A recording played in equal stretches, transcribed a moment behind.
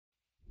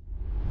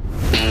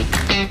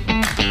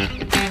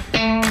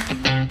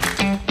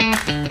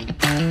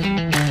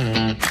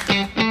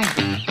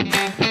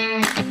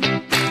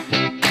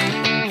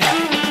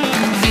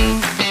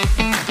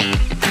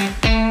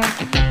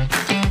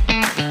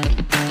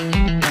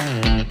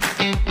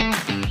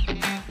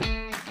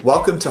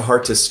Welcome to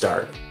Heart to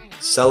Start,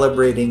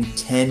 celebrating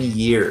 10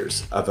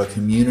 years of a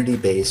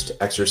community-based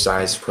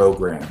exercise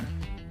program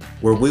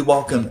where we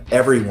welcome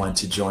everyone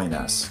to join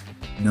us,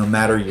 no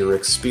matter your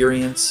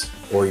experience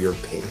or your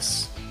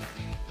pace.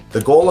 The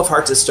goal of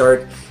Heart to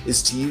Start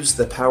is to use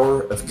the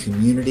power of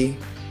community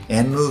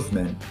and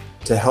movement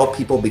to help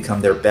people become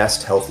their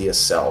best,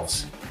 healthiest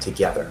selves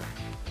together.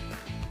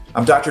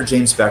 I'm Dr.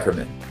 James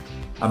Beckerman.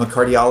 I'm a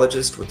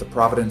cardiologist with the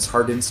Providence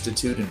Heart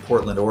Institute in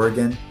Portland,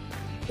 Oregon,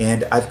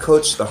 and I've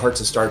coached the Heart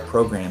to Start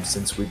program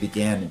since we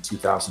began in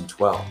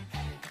 2012.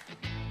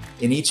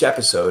 In each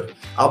episode,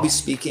 I'll be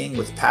speaking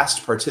with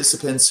past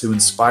participants who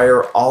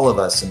inspire all of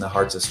us in the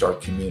Heart to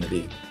Start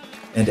community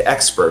and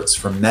experts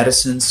from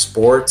medicine,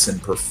 sports, and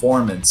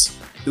performance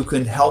who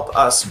can help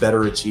us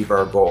better achieve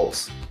our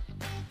goals.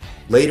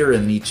 Later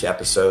in each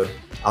episode,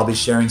 I'll be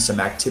sharing some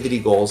activity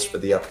goals for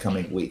the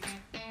upcoming week.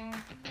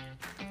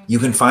 You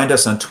can find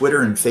us on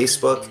Twitter and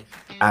Facebook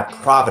at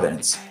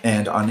Providence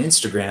and on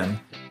Instagram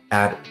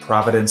at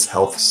Providence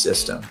Health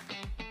System.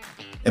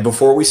 And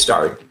before we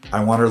start,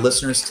 I want our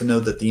listeners to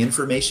know that the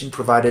information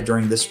provided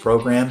during this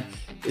program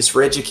is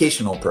for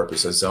educational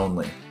purposes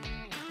only.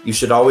 You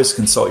should always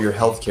consult your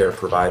healthcare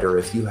provider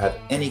if you have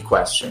any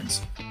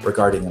questions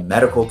regarding a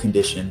medical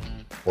condition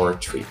or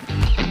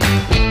treatment.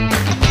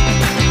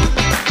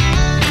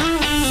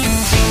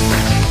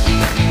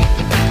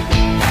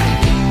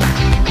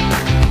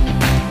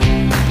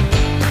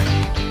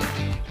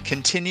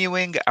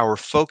 Continuing our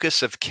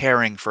focus of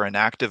caring for an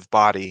active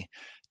body,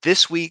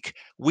 this week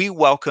we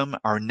welcome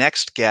our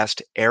next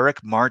guest,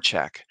 Eric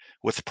Marchek,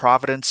 with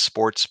Providence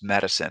Sports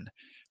Medicine,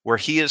 where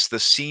he is the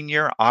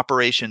Senior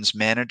Operations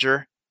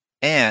Manager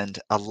and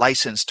a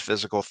licensed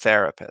physical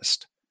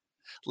therapist.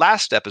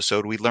 Last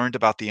episode, we learned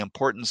about the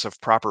importance of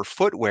proper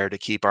footwear to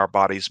keep our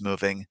bodies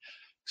moving.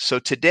 So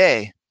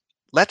today,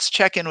 let's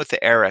check in with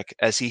Eric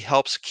as he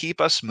helps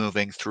keep us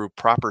moving through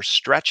proper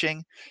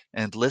stretching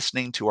and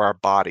listening to our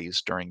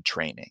bodies during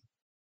training.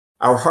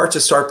 Our Heart to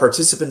Start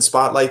participant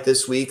spotlight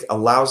this week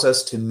allows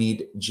us to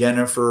meet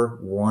Jennifer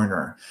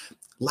Warner.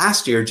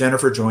 Last year,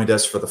 Jennifer joined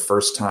us for the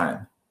first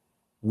time.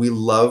 We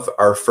love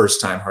our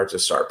first-time Heart to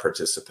Start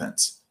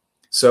participants.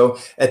 So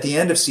at the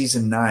end of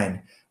season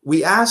 9,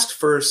 we asked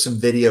for some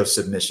video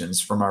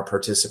submissions from our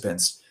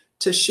participants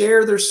to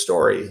share their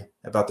story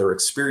about their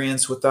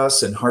experience with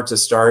us and Heart to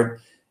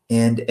Start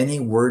and any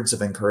words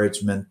of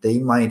encouragement they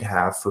might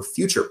have for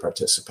future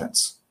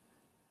participants.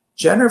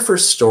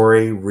 Jennifer's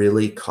story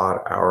really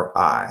caught our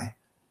eye.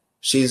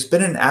 She's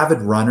been an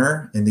avid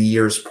runner in the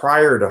years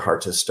prior to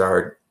Heart to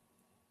Start,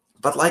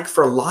 but like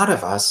for a lot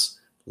of us,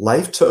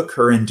 life took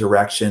her in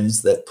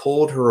directions that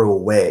pulled her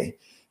away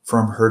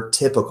from her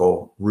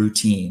typical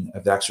routine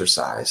of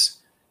exercise.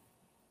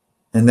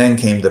 And then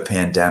came the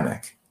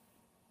pandemic.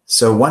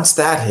 So once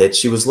that hit,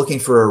 she was looking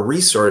for a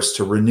resource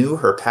to renew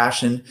her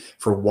passion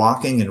for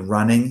walking and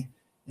running,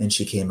 and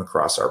she came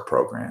across our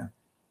program.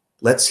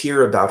 Let's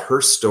hear about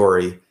her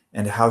story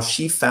and how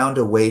she found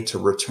a way to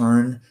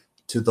return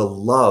to the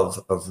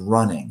love of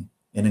running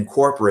and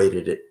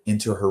incorporated it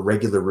into her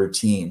regular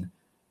routine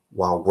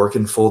while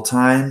working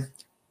full-time,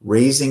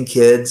 raising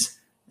kids,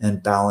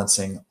 and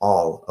balancing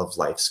all of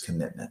life's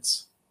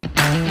commitments.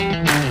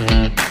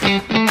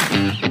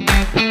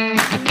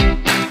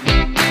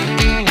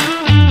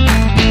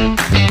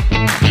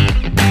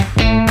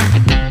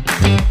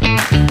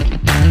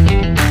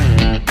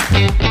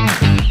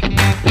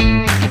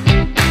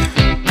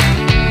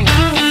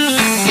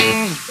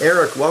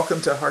 Eric,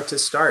 welcome to Heart to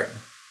Start.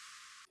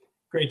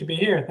 Great to be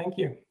here. Thank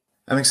you.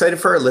 I'm excited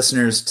for our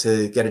listeners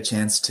to get a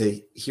chance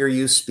to hear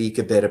you speak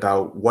a bit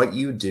about what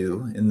you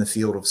do in the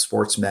field of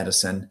sports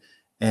medicine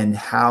and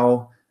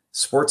how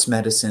sports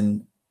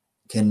medicine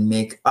can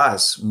make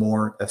us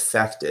more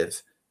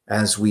effective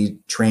as we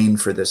train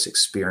for this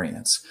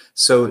experience.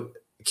 So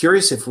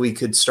curious if we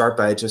could start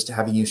by just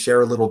having you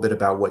share a little bit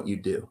about what you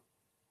do.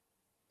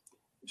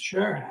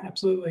 Sure,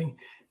 absolutely.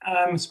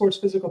 I'm a sports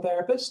physical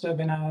therapist. I've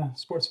been a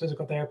sports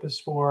physical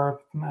therapist for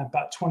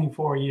about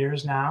 24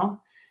 years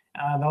now.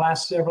 The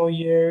last several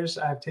years,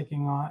 I've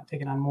taken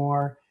on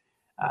more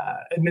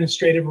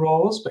administrative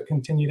roles, but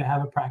continue to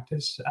have a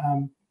practice.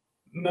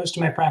 Most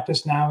of my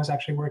practice now is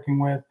actually working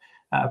with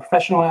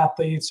professional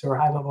athletes or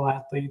high-level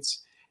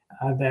athletes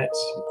that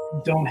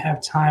don't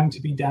have time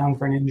to be down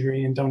for an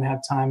injury and don't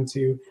have time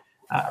to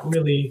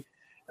really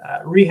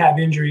rehab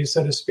injuries,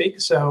 so to speak.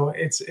 So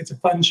it's a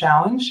fun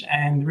challenge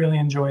and really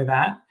enjoy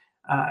that,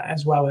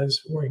 as well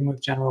as working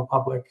with general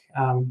public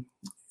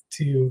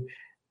to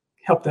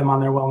help them on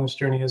their wellness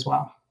journey as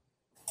well.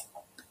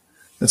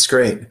 That's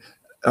great.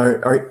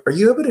 Are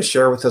you able to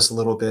share with us a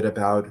little bit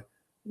about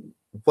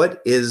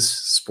what is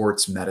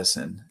sports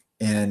medicine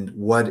and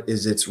what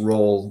is its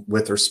role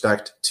with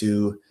respect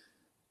to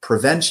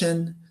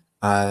prevention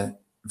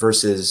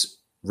versus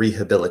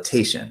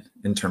rehabilitation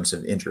in terms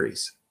of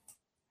injuries?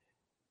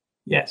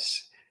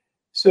 Yes.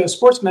 So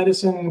sports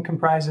medicine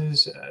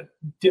comprises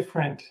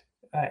different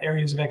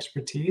areas of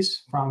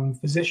expertise, from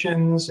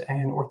physicians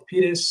and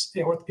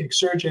orthopedic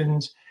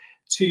surgeons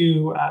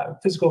to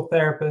physical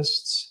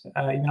therapists,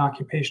 even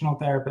occupational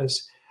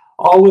therapists,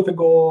 all with the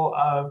goal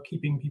of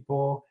keeping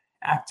people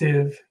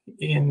active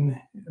in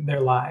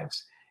their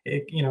lives.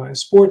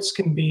 Sports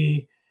can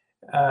be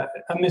a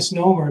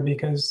misnomer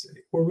because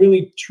we're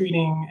really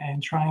treating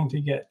and trying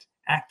to get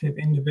active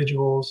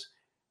individuals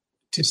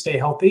to stay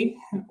healthy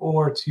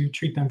or to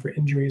treat them for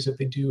injuries if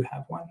they do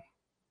have one.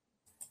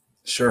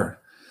 Sure.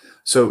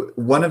 So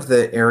one of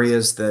the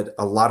areas that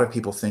a lot of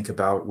people think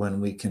about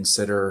when we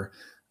consider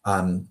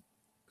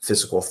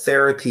physical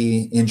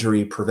therapy,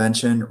 injury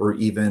prevention, or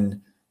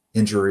even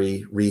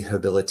injury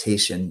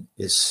rehabilitation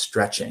is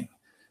stretching.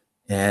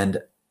 And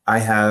I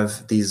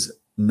have these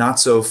not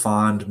so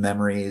fond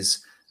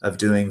memories of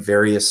doing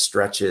various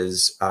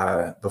stretches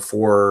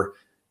before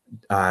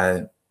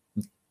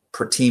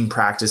team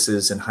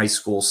practices in high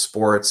school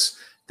sports,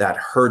 that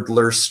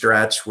hurdler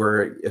stretch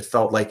where it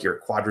felt like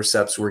your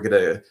quadriceps were going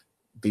to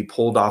be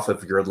pulled off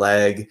of your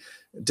leg,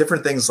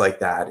 different things like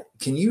that.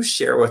 Can you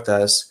share with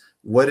us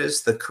what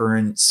is the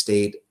current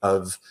state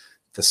of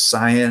the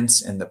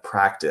science and the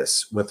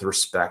practice with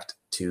respect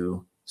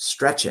to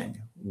stretching?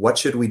 What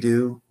should we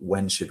do?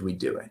 When should we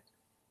do it?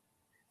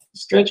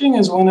 Stretching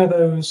is one of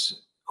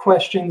those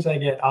questions I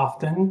get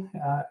often,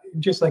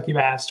 just like you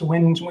asked,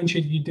 when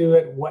should you do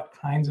it? What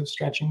kinds of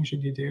stretching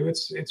should you do?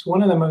 It's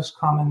one of the most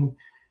common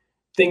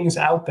things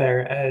out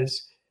there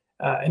as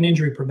an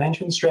injury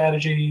prevention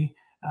strategy,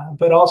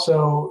 but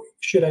also,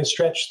 should I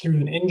stretch through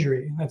an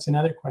injury? That's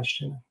another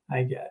question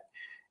I get.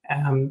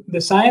 The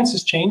science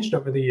has changed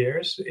over the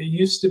years. It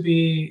used to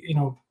be,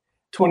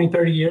 20,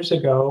 30 years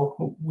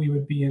ago, we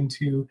would be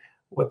into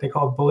what they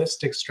call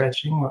ballistic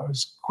stretching, what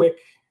was quick,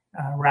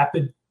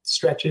 rapid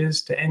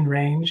stretches to end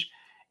range.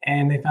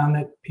 And they found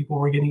that people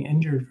were getting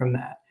injured from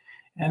that.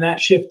 And that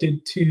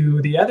shifted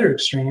to the other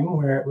extreme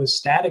where it was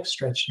static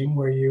stretching,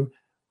 where you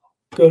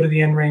go to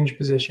the end range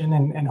position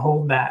and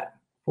hold that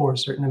for a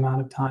certain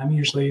amount of time,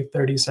 usually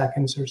 30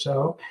 seconds or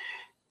so,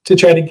 to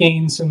try to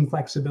gain some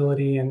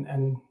flexibility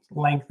and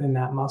lengthen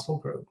that muscle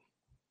group.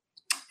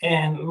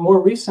 And more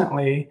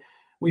recently,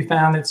 we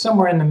found that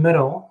somewhere in the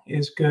middle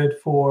is good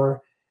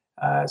for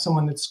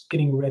someone that's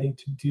getting ready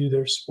to do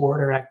their sport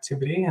or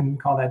activity, and we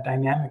call that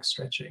dynamic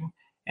stretching.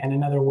 And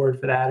another word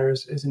for that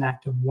is an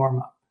active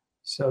warm-up.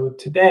 So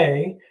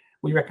today,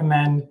 we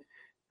recommend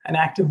an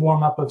active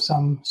warm-up of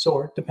some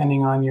sort,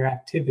 depending on your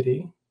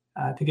activity,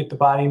 to get the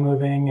body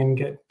moving and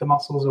get the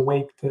muscles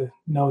awake to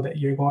know that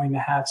you're going to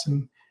have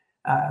some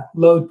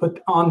load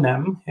put on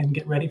them and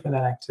get ready for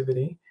that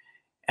activity.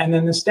 And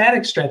then the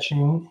static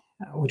stretching,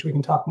 which we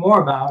can talk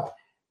more about,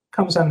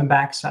 comes on the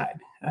backside.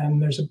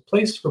 And there's a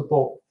place for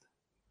both.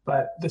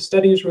 But the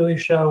studies really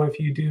show if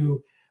you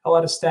do a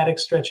lot of static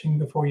stretching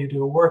before you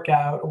do a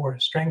workout or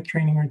a strength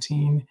training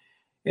routine,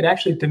 it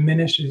actually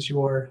diminishes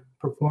your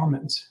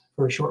performance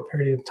for a short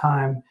period of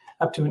time,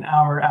 up to an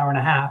hour, hour and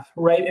a half,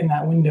 right in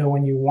that window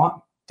when you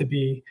want to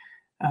be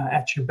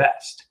at your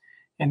best.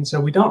 And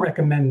so we don't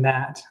recommend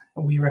that.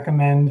 We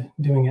recommend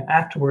doing it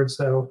afterwards,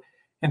 though,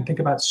 and think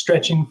about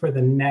stretching for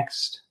the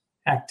next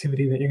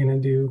activity that you're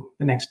going to do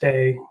the next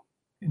day,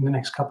 in the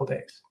next couple of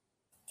days.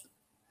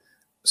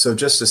 So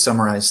just to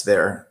summarize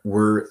there,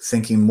 we're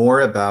thinking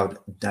more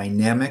about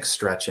dynamic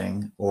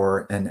stretching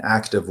or an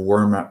active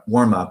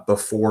warm-up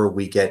before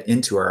we get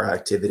into our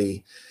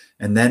activity.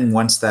 And then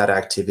once that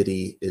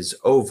activity is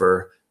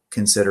over,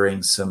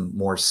 considering some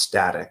more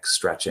static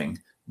stretching,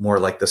 more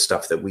like the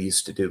stuff that we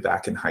used to do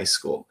back in high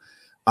school.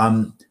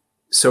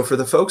 So for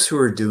the folks who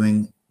are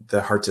doing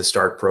the Heart to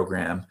Start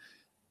program,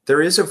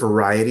 there is a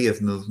variety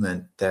of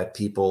movement that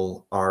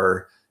people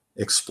are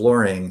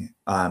exploring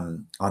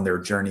on their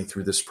journey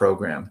through this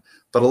program.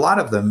 But a lot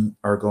of them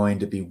are going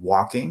to be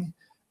walking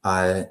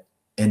and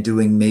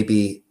doing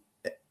maybe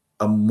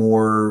a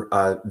more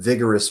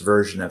vigorous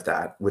version of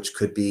that, which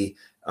could be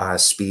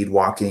speed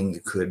walking,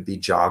 it could be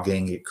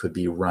jogging, it could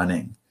be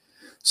running.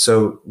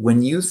 So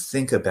when you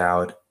think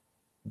about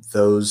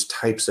those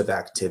types of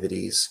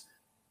activities,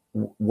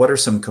 what are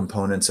some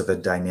components of a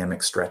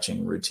dynamic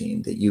stretching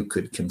routine that you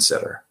could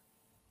consider?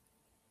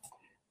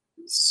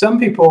 Some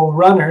people,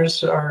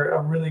 runners,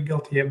 are really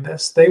guilty of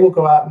this. They will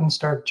go out and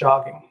start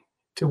jogging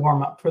to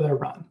warm up for their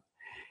run.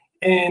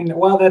 And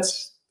while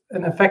that's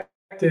an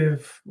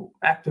effective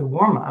active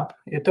warm-up,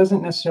 it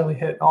doesn't necessarily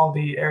hit all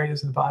the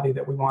areas of the body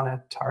that we want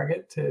to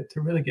target to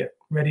really get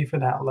ready for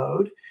that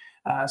load,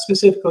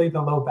 specifically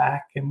the low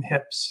back and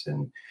hips,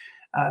 and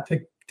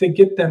to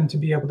get them to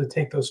be able to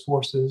take those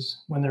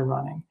forces when they're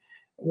running.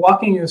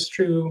 Walking is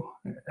true.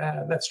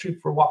 That's true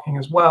for walking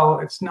as well.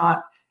 It's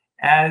not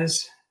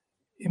as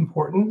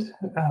important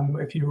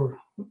if you're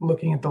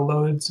looking at the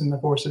loads and the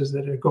forces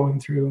that are going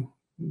through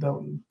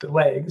the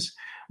legs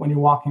when you're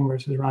walking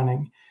versus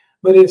running,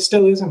 but it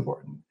still is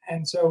important.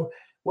 And so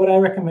what I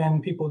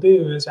recommend people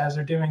do is, as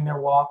they're doing their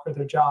walk or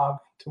their jog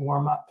to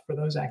warm up for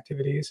those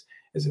activities,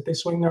 is that they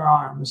swing their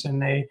arms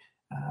and they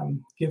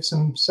give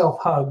some self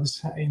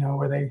hugs,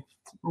 where they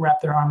wrap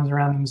their arms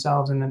around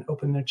themselves and then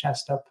open their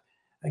chest up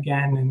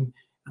again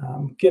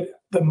and get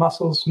the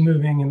muscles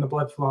moving and the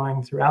blood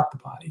flowing throughout the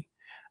body.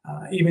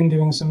 Even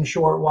doing some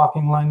short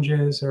walking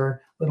lunges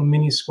or little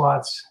mini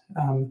squats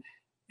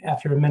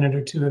after a minute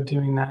or two of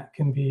doing that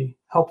can be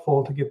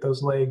helpful to get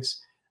those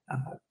legs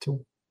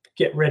to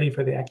get ready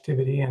for the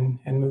activity and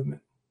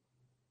movement.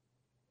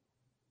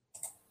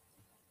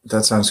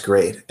 That sounds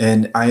great.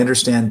 And I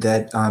understand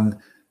that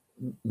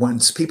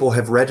once people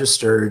have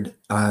registered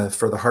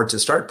for the Hard to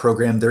Start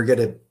program, they're going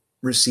to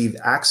receive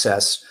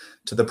access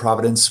to the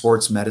Providence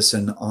Sports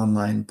Medicine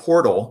online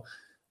portal,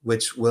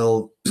 which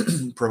will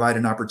provide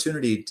an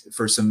opportunity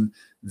for some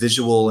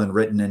visual and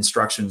written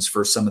instructions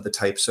for some of the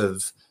types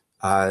of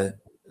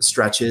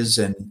stretches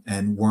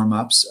and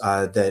warm-ups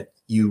that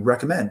you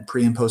recommend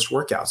pre and post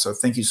workout. So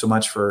thank you so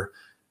much for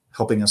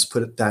helping us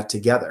put that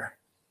together.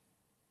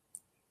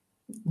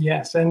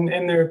 Yes, and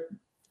they're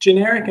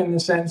generic in the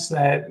sense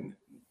that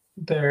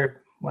they're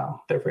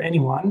for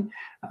anyone,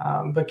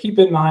 but keep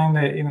in mind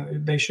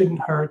that they shouldn't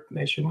hurt,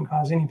 they shouldn't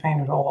cause any pain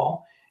at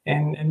all,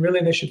 and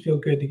really they should feel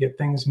good to get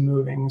things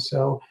moving.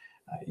 So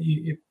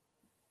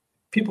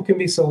people can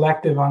be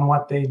selective on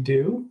what they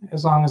do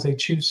as long as they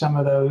choose some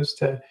of those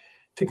to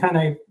kind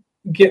of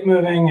get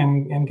moving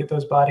and get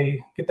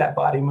that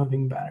body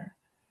moving better.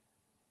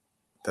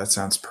 That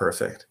sounds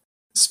perfect.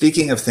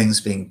 Speaking of things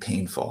being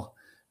painful,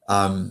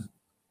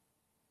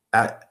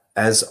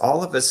 as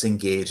all of us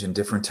engage in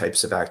different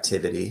types of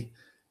activity,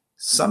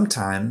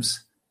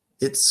 sometimes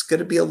it's going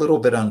to be a little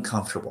bit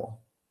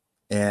uncomfortable.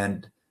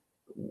 And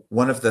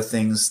one of the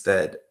things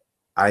that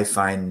I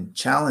find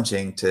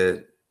challenging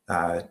to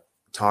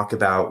talk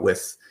about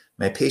with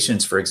my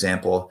patients, for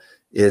example,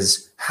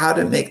 is how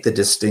to make the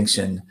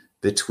distinction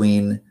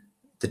between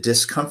the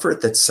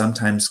discomfort that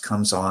sometimes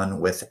comes on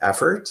with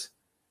effort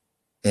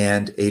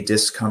and a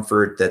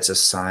discomfort that's a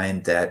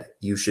sign that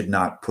you should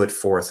not put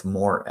forth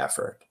more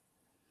effort.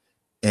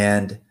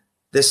 And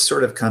this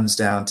sort of comes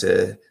down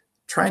to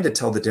trying to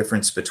tell the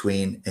difference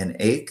between an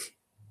ache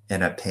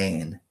and a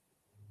pain.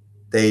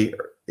 They,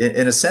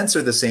 in a sense,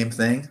 are the same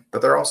thing,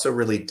 but they're also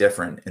really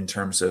different in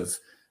terms of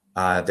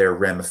their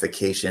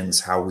ramifications,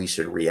 how we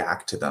should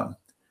react to them.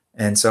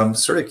 And so I'm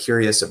sort of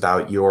curious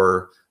about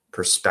your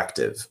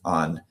perspective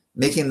on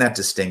making that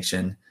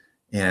distinction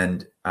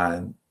and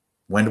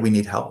when do we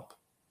need help?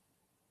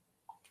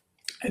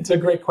 It's a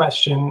great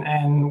question,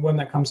 and one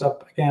that comes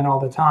up again all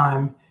the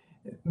time.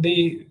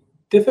 The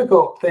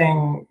difficult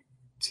thing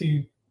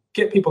to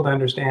get people to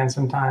understand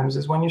sometimes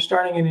is when you're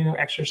starting a new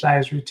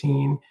exercise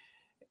routine,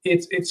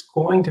 it's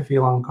going to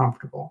feel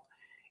uncomfortable.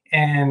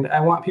 And I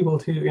want people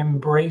to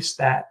embrace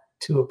that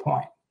to a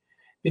point,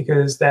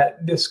 because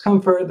that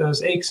discomfort,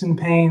 those aches and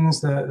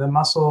pains, the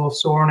muscle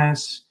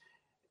soreness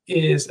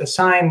is a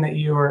sign that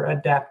you're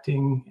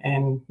adapting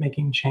and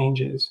making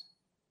changes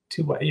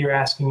to what you're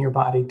asking your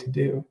body to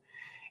do.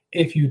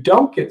 If you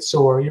don't get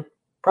sore, you're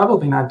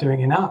probably not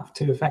doing enough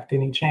to affect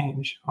any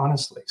change,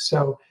 honestly.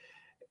 So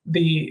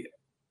the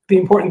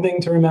important thing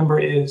to remember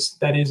is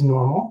that is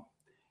normal.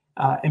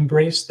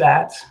 Embrace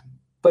that,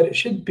 but it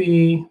should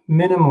be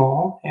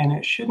minimal and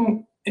it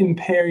shouldn't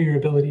impair your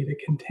ability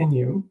to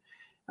continue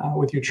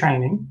with your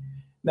training.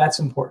 That's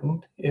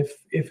important. If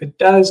it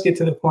does get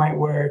to the point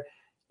where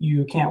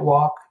you can't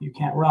walk, you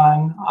can't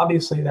run,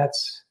 obviously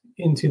that's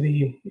into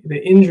the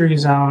injury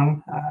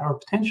zone or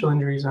potential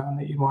injury zone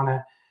that you'd want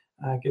to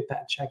get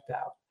that checked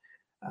out.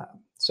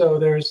 So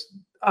there's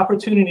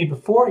opportunity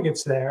before it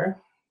gets there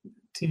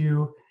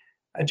to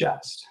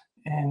adjust.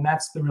 And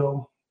that's the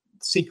real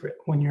secret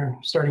when you're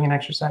starting an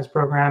exercise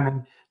program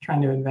and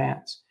trying to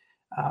advance.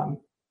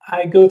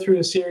 I go through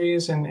a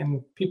series,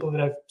 and people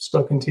that I've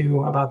spoken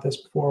to about this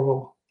before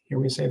will hear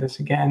me say this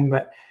again,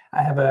 but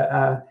I have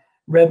a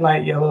red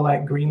light, yellow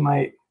light, green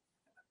light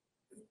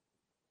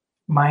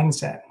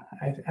mindset,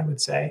 I would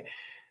say,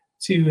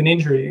 to an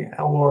injury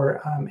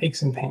or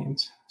aches and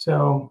pains.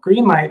 So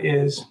green light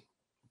is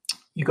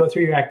you go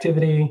through your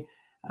activity,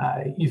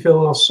 you feel a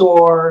little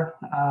sore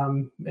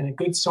and a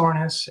good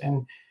soreness,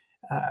 and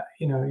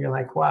you're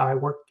like, wow, I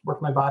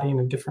worked my body in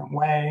a different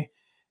way.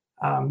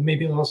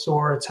 Maybe a little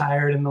sore,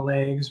 tired in the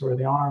legs or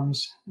the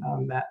arms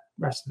that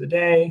rest of the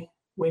day.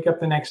 Wake up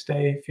the next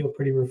day, feel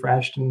pretty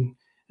refreshed and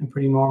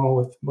pretty normal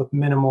with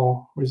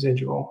minimal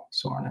residual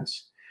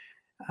soreness.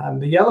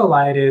 The yellow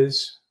light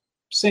is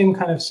same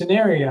kind of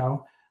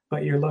scenario,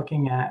 but you're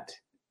looking at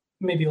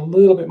maybe a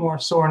little bit more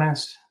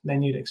soreness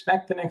than you'd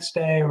expect the next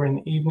day or in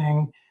the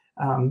evening.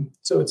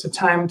 So it's a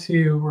time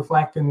to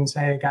reflect and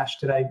say, gosh,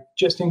 did I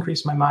just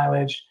increase my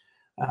mileage?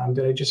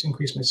 Did I just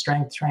increase my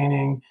strength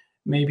training?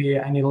 Maybe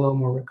I need a little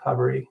more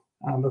recovery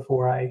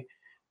before I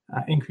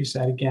increase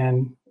that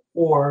again.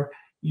 Or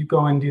you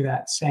go and do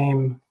that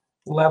same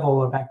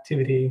level of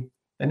activity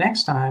the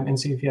next time and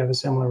see if you have a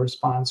similar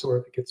response or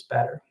if it gets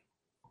better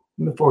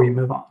before you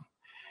move on.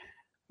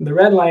 The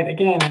red light,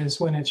 again, is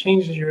when it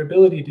changes your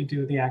ability to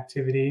do the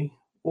activity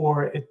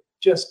or it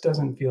just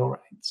doesn't feel right.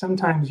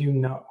 Sometimes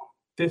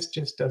this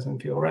just doesn't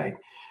feel right.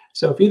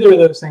 So if either of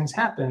those things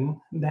happen,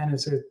 then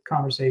it's a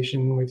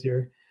conversation with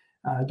your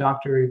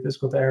doctor or your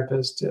physical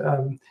therapist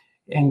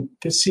and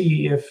to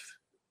see if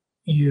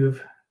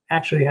you've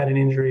actually had an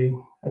injury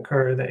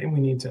occur that we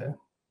need to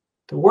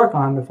to work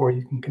on before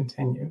you can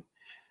continue.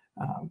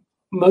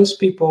 Most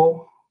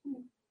people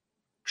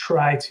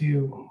try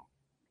to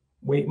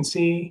wait and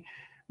see.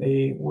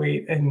 They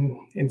wait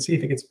and see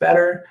if it gets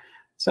better.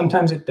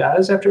 Sometimes it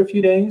does after a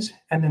few days,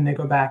 and then they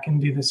go back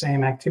and do the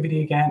same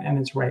activity again, and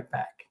it's right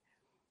back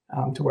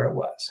to where it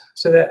was.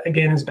 So that,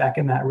 again, is back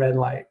in that red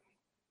light.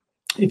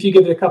 If you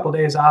give it a couple of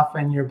days off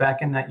and you're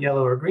back in that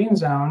yellow or green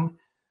zone,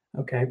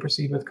 okay,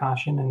 proceed with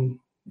caution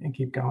and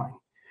keep going.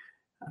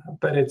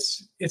 But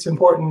it's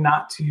important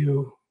not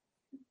to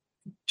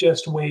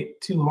just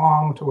wait too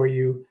long to where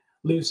you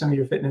lose some of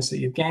your fitness that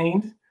you've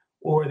gained,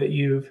 or that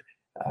you've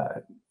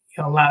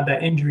allowed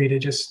that injury to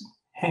just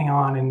hang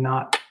on and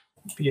not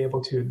be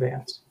able to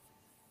advance.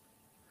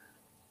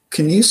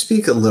 Can you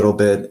speak a little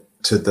bit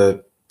to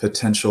the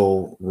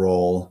potential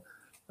role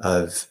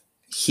of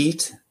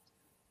heat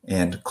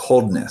and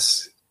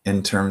coldness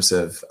in terms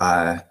of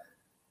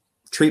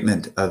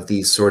treatment of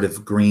these sort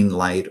of green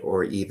light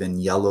or even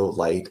yellow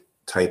light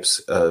types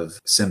of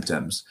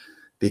symptoms?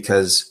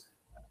 Because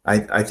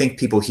I think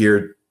people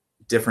hear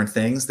different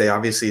things. They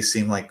obviously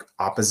seem like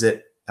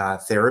opposite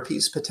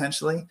therapies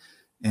potentially.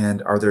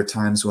 And are there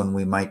times when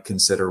we might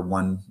consider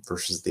one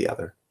versus the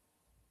other?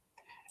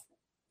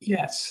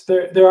 Yes,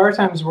 there are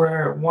times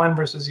where one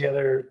versus the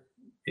other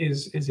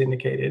is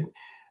indicated.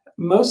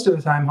 Most of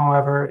the time,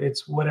 however,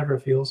 it's whatever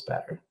feels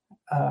better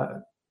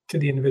to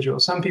the individual.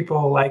 Some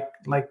people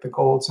like the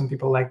cold, some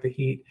people like the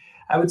heat.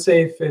 I would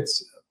say if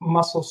it's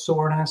muscle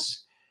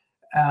soreness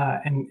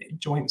and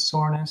joint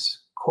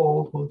soreness,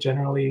 cold will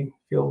generally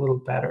feel a little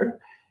better.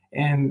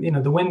 And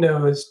the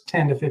window is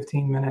 10 to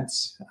 15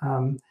 minutes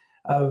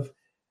of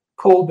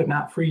cold but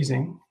not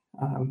freezing.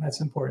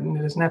 That's important.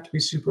 It doesn't have to be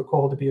super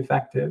cold to be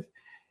effective.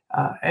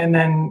 And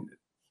then,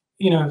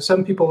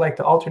 some people like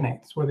to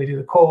alternate, where they do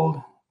the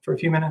cold for a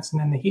few minutes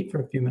and then the heat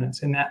for a few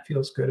minutes, and that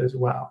feels good as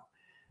well.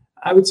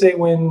 I would say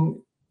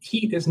when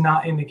heat is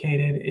not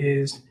indicated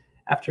is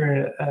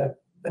after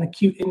an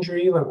acute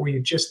injury, like where you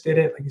just did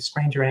it, like you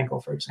sprained your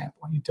ankle, for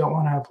example. You don't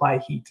want to apply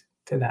heat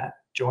to that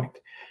joint.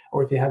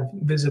 Or if you have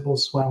visible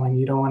swelling,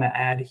 you don't want to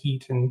add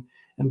heat and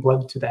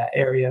blood to that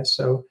area.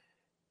 So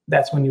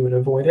that's when you would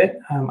avoid it.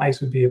 Ice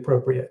would be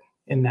appropriate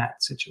in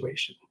that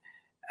situation.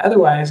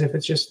 Otherwise, if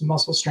it's just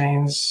muscle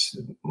strains,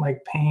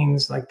 like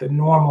pains, like the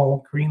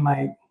normal green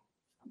light,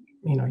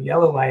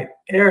 yellow light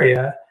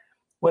area,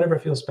 whatever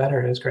feels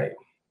better is great.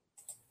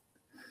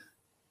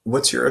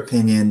 What's your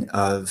opinion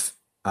of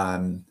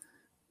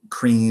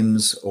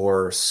creams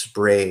or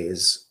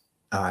sprays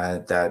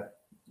that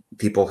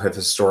people have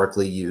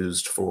historically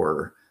used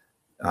for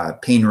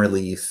pain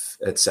relief,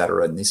 et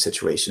cetera, in these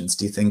situations?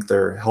 Do you think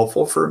they're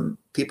helpful for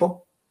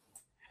people?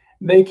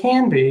 They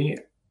can be.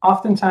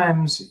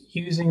 Oftentimes,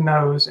 using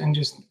those and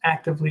just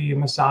actively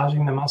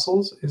massaging the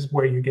muscles is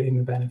where you're getting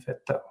the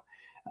benefit, though.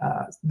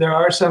 There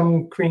are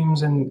some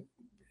creams, and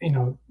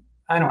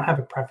I don't have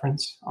a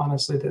preference,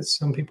 honestly. That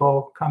some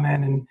people come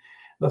in and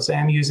they'll say,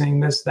 I'm using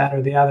this, that,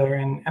 or the other,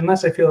 and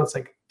unless I feel it's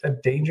like a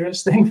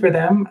dangerous thing for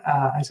them,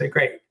 I say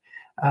great.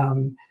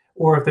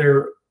 Or if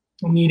they're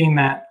needing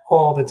that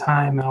all the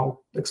time,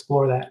 I'll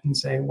explore that and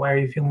say, why are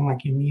you feeling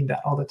like you need that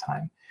all the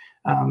time?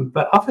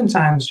 But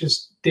oftentimes,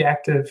 just the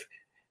act of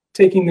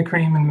taking the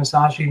cream and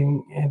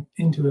massaging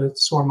it into a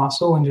sore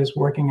muscle and just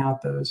working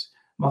out those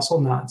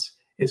muscle knots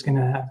is going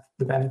to have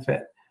the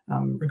benefit,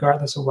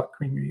 regardless of what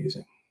cream you're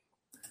using.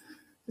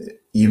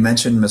 You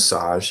mentioned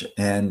massage,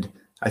 and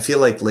I feel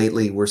like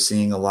lately we're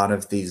seeing a lot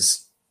of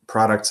these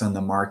products on the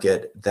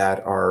market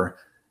that are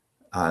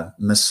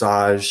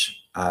massage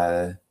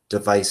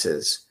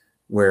devices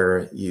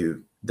where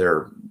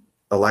they're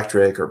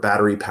electric or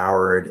battery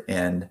powered,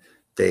 and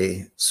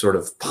they sort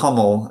of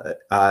pummel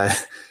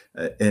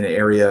an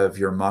area of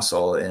your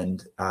muscle,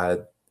 and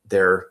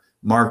they're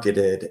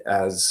marketed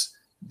as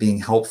being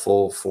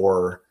helpful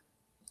for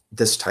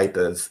this type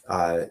of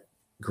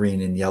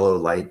green and yellow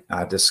light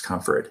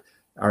discomfort.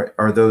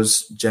 Are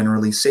those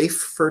generally safe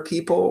for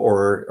people,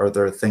 or are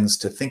there things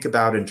to think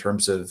about in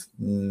terms of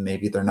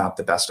maybe they're not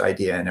the best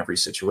idea in every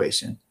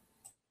situation?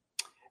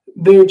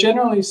 They're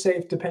generally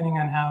safe depending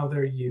on how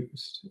they're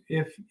used.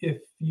 If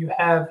you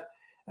have,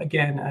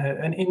 again,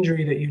 an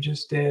injury that you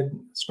just did,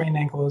 sprained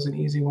ankle is an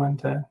easy one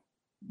to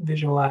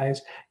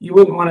visualize. You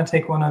wouldn't want to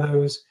take one of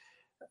those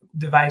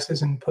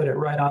devices and put it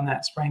right on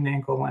that sprained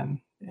ankle and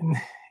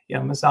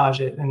massage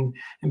it and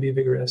be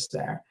vigorous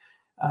there.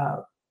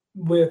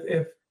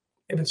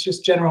 If it's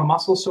just general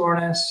muscle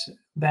soreness,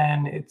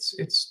 then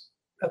it's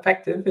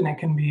effective and it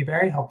can be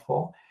very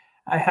helpful.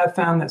 I have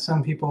found that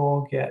some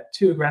people get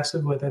too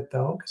aggressive with it,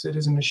 though, because it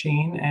is a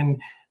machine,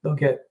 and they'll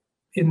get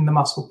in the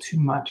muscle too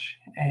much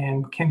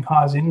and can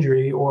cause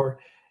injury or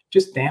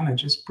just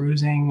damage, just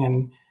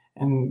bruising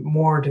and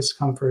more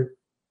discomfort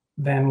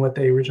than what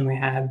they originally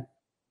had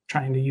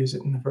trying to use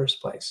it in the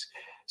first place.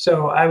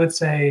 So I would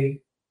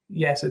say,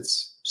 yes,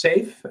 it's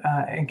safe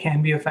and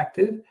can be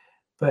effective,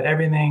 but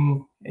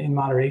everything in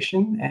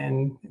moderation,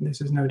 and this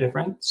is no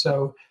different.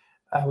 So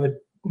I would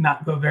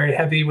not go very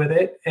heavy with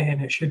it, and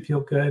it should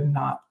feel good,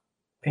 not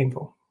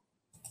painful.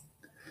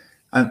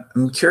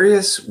 I'm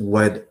curious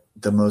what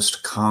the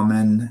most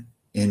common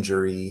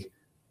injury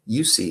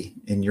you see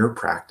in your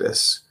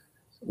practice?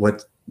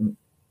 What,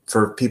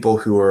 for people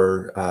who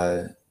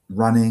are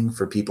running,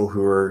 for people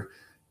who are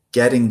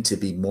getting to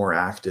be more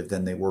active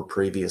than they were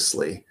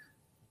previously,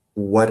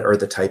 what are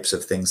the types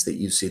of things that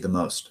you see the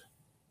most?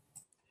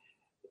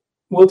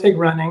 We'll take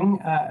running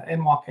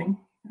and walking.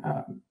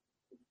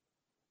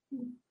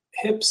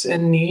 Hips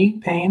and knee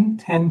pain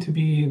tend to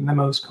be the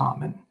most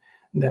common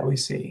that we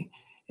see.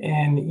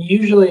 And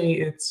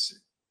usually it's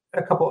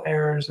a couple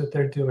errors that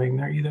they're doing.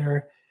 They're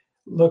either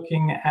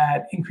looking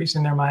at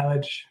increasing their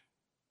mileage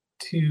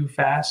too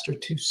fast or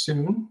too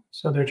soon.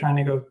 So they're trying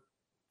to go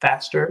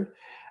faster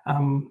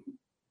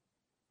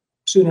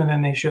sooner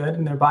than they should,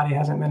 and their body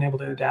hasn't been able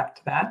to adapt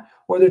to that.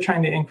 Or they're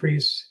trying to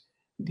increase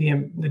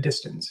the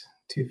distance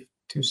too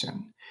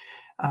soon,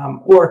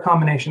 or a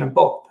combination of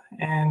both.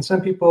 And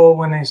some people,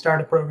 when they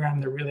start a program,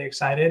 they're really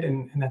excited,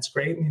 and that's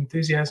great, and the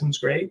enthusiasm's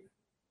great,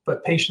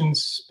 but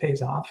patience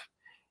pays off.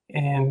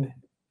 And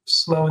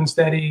slow and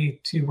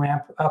steady to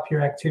ramp up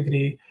your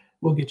activity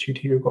will get you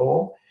to your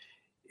goal.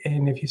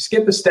 And if you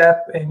skip a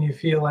step and you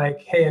feel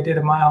like, hey, I did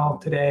a mile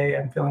today,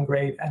 I'm feeling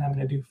great, and I'm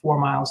going to do 4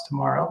 miles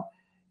tomorrow,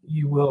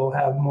 you will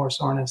have more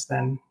soreness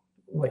than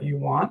what you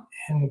want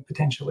and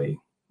potentially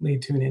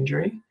lead to an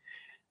injury.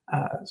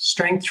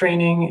 Strength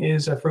training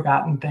is a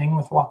forgotten thing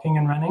with walking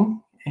and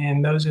running,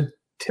 and those are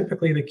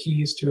typically the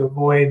keys to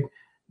avoid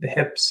the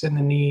hips and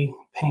the knee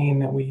pain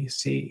that we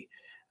see.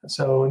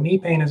 So knee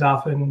pain is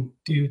often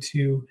due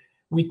to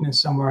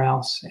weakness somewhere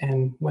else,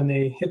 and when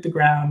they hit the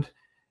ground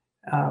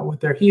with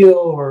their heel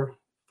or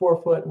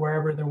forefoot,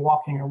 wherever they're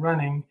walking or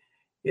running,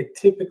 it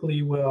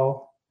typically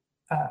will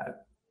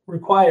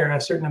require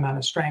a certain amount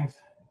of strength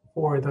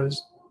for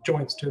those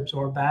joints to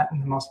absorb that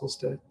and the muscles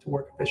to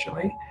work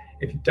efficiently.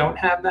 If you don't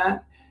have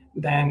that,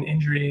 then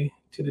injury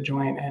to the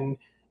joint and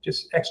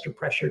just extra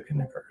pressure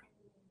can occur.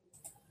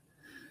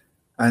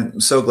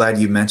 I'm so glad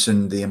you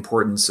mentioned the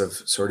importance of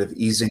sort of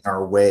easing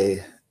our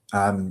way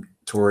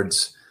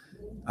towards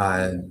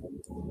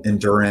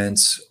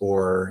endurance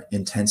or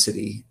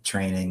intensity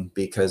training,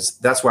 because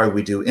that's why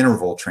we do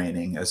interval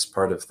training as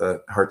part of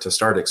the Heart to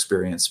Start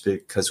experience,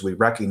 because we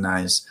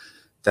recognize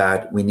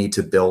that we need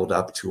to build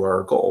up to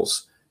our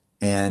goals.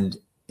 And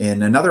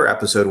in another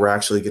episode, we're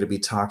actually going to be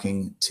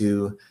talking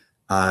to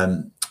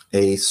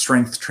a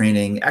strength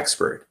training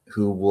expert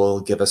who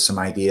will give us some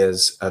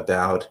ideas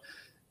about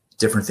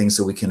different things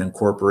that we can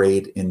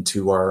incorporate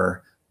into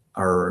our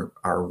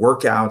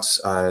workouts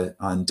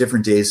on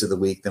different days of the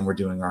week than we're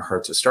doing our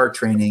Heart to Start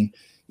training,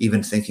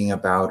 even thinking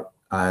about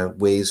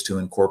ways to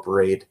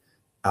incorporate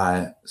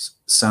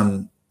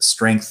some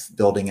strength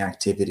building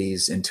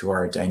activities into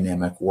our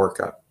dynamic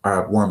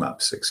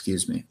warm-ups,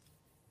 excuse me.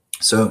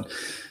 So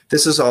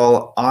this is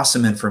all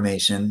awesome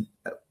information.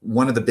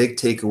 One of the big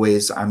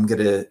takeaways I'm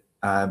going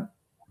to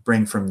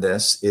bring from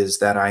this is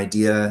that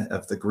idea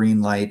of the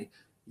green light,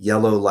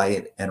 yellow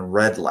light, and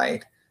red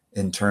light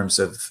in terms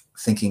of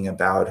thinking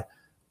about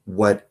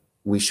what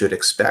we should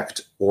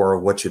expect or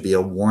what should be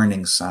a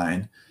warning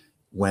sign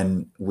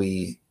when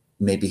we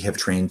maybe have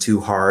trained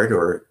too hard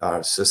or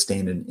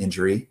sustained an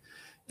injury.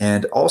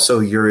 And also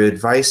your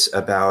advice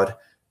about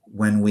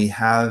when we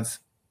have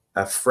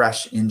a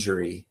fresh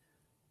injury,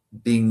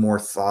 being more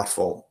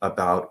thoughtful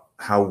about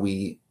how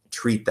we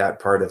treat that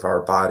part of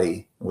our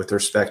body with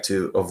respect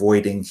to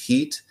avoiding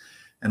heat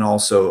and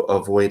also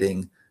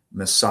avoiding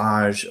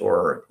massage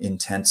or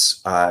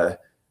intense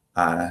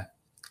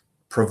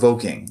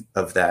provoking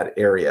of that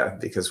area,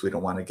 because we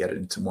don't want to get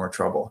into more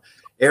trouble.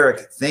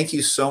 Eric, thank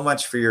you so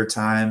much for your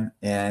time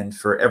and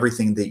for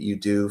everything that you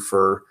do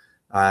for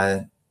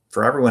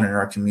everyone in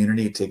our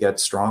community to get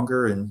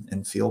stronger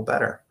and feel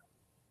better.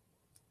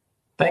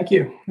 Thank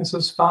you. This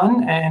was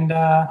fun, and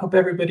hope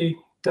everybody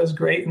does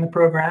great in the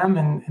program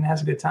and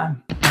has a good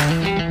time.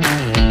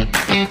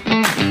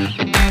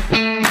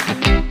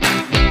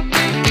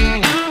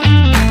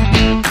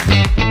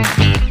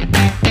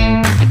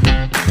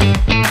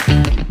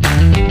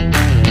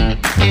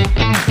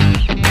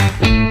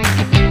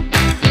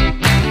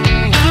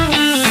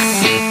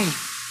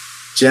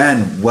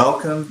 Jen,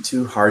 welcome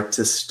to Heart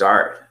to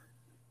Start.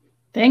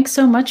 Thanks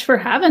so much for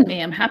having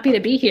me. I'm happy to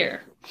be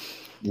here.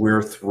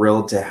 We're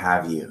thrilled to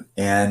have you.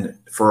 And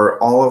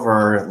for all of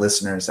our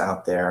listeners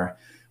out there,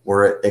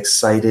 we're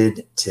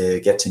excited to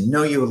get to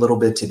know you a little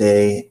bit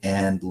today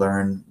and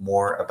learn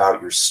more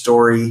about your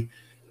story,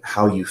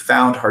 how you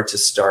found Heart to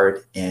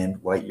Start, and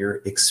what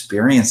your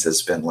experience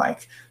has been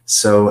like.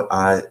 So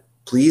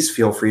please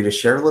feel free to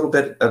share a little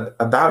bit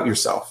about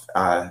yourself.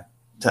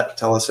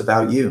 Tell us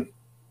about you.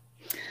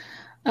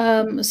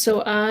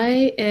 So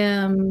I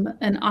am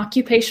an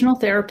occupational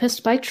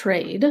therapist by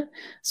trade.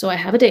 So I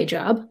have a day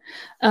job.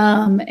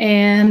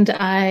 And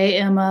I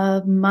am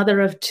a mother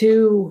of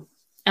 2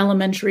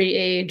 elementary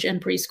age and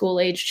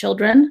preschool age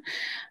children.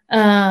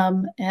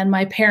 And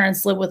my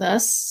parents live with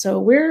us. So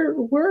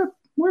we're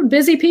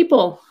busy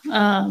people.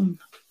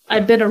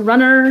 I've been a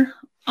runner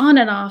on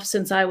and off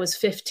since I was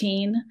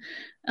 15,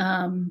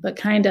 but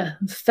kind of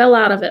fell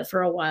out of it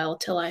for a while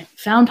till I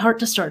found Heart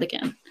to Start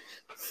again.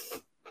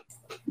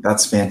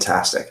 That's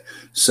fantastic.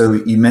 So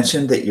you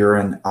mentioned that you're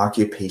an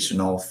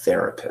occupational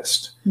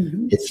therapist.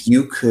 Mm-hmm. If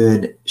you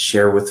could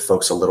share with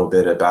folks a little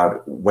bit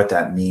about what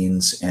that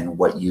means and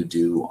what you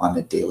do on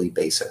a daily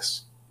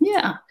basis.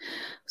 Yeah.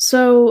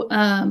 So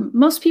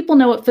most people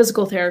know what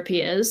physical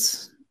therapy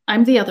is.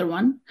 I'm the other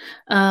one.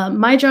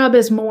 My job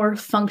is more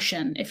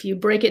function. If you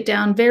break it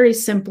down very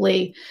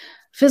simply,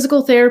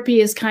 physical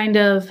therapy is kind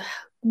of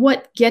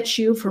what gets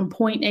you from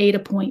point A to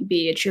point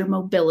B. It's your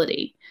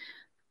mobility.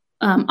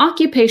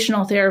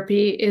 Occupational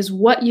therapy is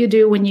what you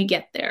do when you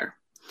get there.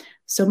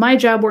 So my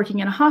job working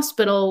in a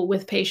hospital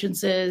with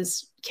patients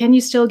is, can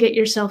you still get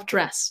yourself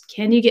dressed?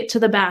 Can you get to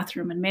the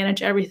bathroom and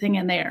manage everything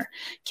in there?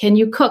 Can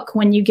you cook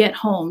when you get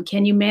home?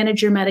 Can you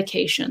manage your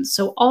medications?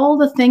 So all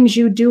the things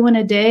you do in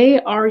a day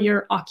are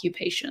your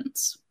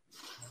occupations.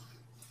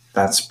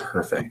 That's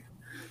perfect.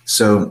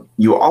 So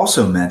you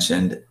also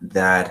mentioned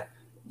that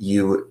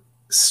you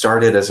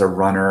started as a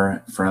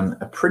runner from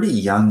a pretty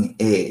young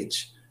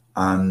age.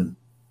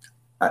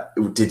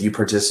 Did you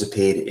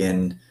participate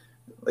in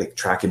like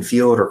track and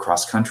field or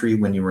cross country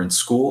when you were in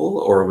school,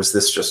 or was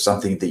this just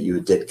something that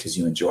you did because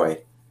you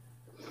enjoyed?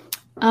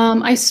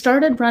 I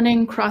started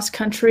running cross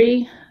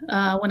country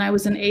when I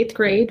was in 8th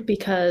grade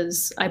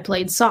because I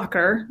played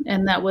soccer,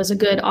 and that was a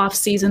good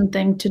off-season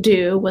thing to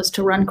do, was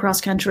to run cross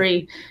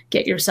country,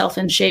 get yourself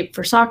in shape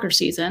for soccer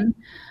season.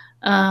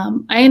 I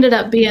ended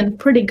up being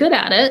pretty good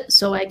at it,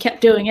 so I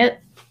kept doing it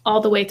all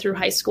the way through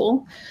high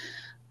school,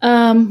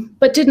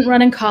 but didn't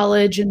run in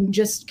college and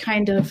just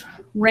kind of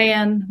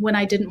ran when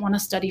I didn't want to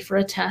study for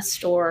a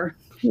test or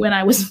when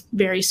I was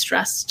very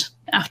stressed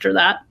after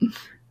that.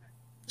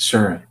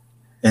 Sure.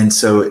 And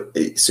so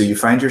you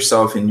find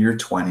yourself in your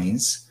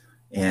 20s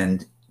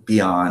and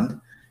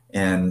beyond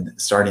and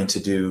starting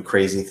to do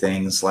crazy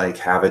things like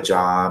have a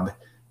job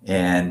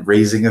and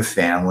raising a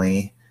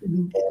family.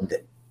 Mm-hmm.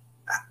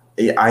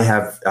 And I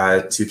have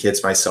 2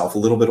 kids myself, a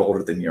little bit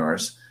older than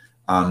yours.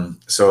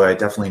 So I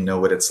definitely know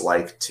what it's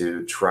like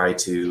to try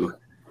to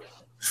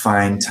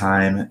find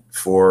time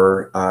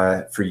for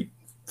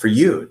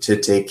you to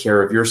take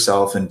care of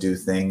yourself and do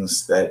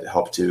things that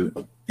help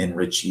to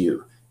enrich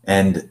you.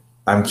 And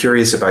I'm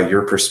curious about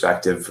your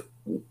perspective.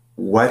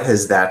 What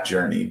has that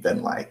journey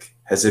been like?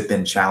 Has it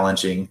been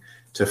challenging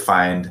to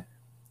find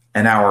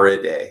an hour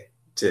a day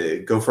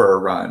to go for a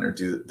run or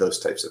do those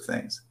types of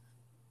things?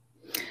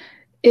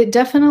 It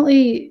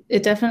definitely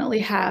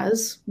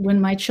has.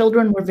 When my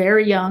children were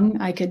very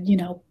young, I could,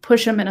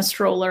 push them in a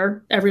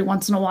stroller every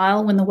once in a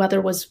while when the weather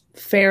was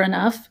fair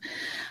enough.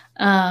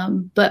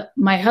 But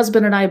my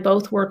husband and I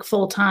both work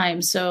full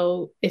time.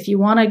 So if you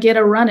want to get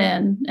a run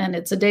in and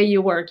it's a day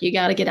you work, you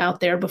got to get out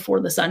there before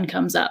the sun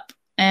comes up.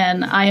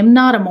 And I am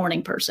not a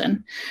morning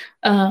person.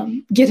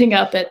 Getting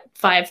up at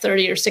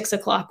 5:30 or 6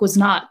 o'clock was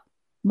not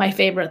my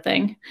favorite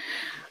thing.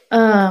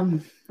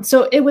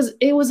 So it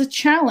was a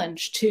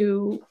challenge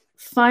to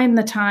find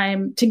the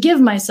time, to give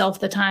myself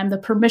the time, the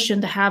permission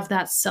to have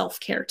that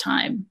self-care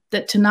time,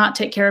 that to not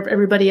take care of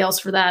everybody else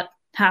for that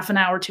half an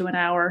hour to an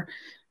hour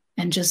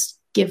and just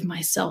give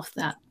myself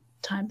that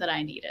time that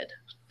I needed.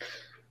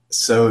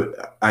 So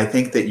I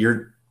think that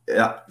you're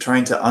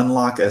trying to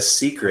unlock a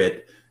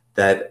secret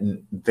that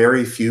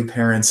very few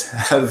parents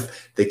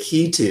have the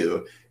key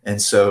to. And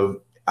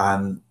so,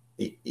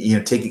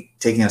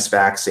 taking us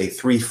back, say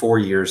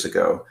 3-4 years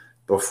ago,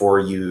 before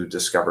you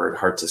discovered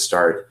Heart to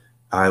Start,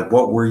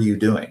 what were you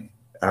doing,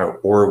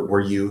 or were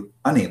you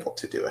unable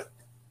to do it?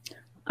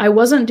 I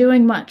wasn't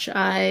doing much.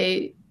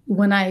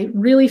 When I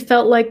really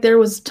felt like there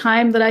was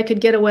time that I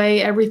could get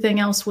away, everything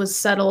else was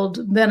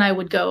settled, then I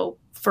would go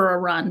for a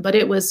run. But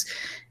it was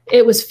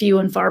few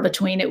and far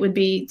between. It would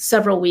be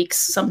several weeks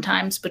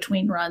sometimes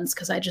between runs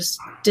because I just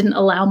didn't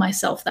allow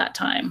myself that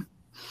time.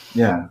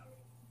 Yeah.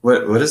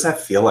 What does that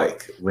feel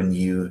like when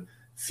you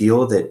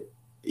feel that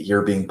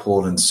you're being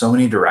pulled in so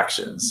many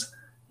directions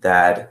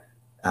that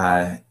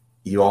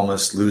you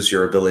almost lose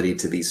your ability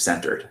to be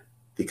centered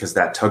because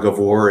that tug of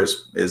war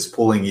is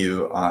pulling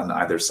you on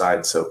either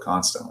side so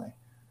constantly?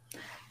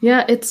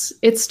 Yeah,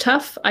 it's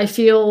tough. I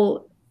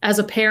feel as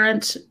a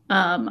parent,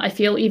 I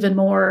feel even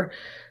more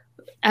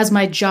as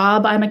my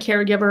job. I'm a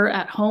caregiver.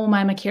 At home,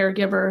 I'm a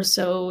caregiver.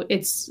 So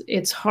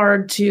it's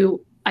hard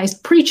to, I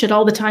preach it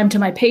all the time to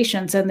my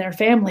patients and their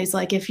families.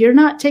 Like, if you're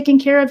not taking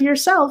care of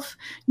yourself,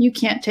 you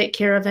can't take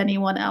care of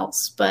anyone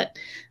else. But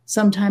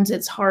sometimes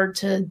it's hard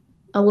to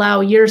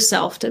allow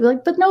yourself to be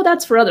like, but no,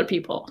 that's for other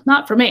people,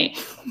 not for me.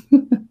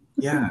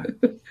 Yeah.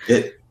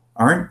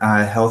 Aren't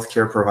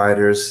healthcare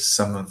providers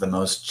some of the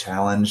most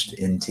challenged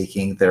in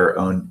taking their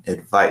own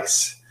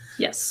advice?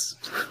 Yes.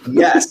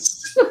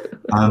 Yes.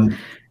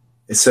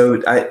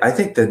 So I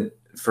think that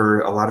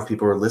for a lot of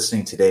people who are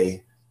listening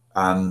today,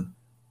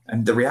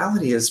 and the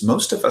reality is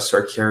most of us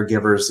are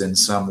caregivers in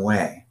some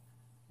way,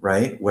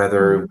 right?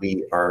 Whether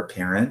we are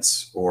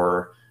parents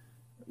or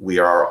we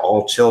are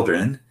all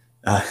children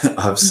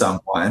of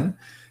someone,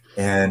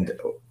 and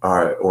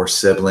or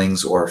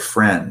siblings or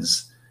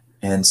friends.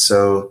 And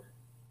so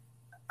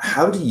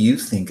how do you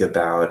think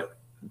about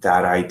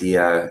that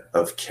idea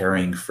of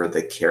caring for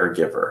the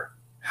caregiver?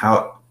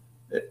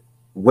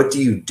 what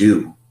do you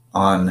do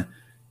on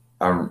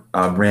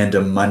a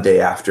random Monday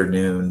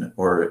afternoon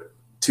or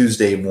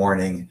Tuesday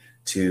morning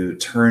to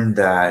turn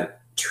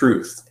that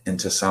truth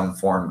into some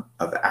form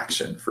of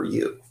action for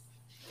you?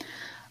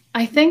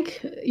 I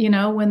think,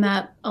 when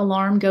that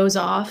alarm goes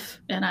off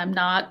and I'm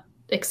not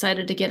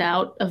excited to get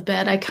out of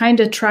bed, I kind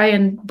of try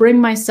and bring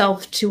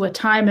myself to a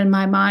time in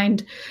my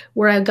mind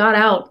where I got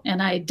out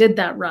and I did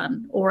that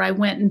run, or I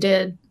went and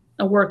did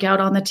a workout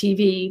on the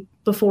TV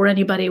before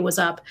anybody was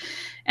up,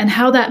 and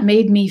how that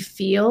made me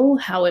feel,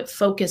 how it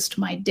focused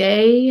my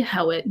day,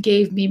 how it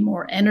gave me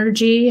more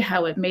energy,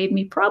 how it made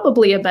me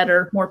probably a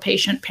better, more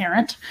patient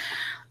parent.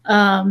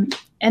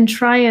 And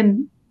try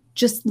and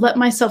just let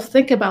myself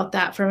think about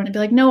that for a minute and be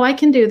like, no, I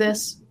can do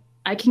this.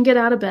 I can get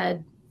out of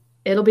bed.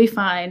 It'll be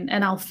fine.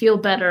 And I'll feel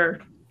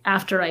better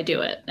after I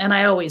do it. And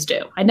I always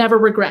do. I never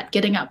regret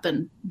getting up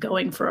and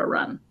going for a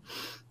run.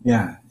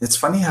 Yeah. It's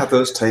funny how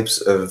those types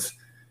of,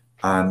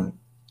 I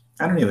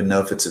don't even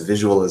know if it's a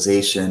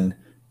visualization,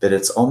 but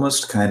it's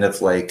almost kind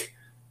of like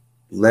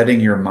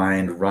letting your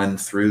mind run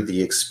through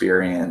the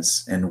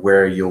experience and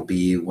where you'll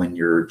be when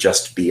you're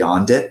just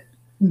beyond it.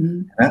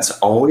 Mm-hmm. That's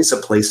always a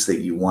place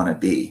that you want to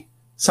be.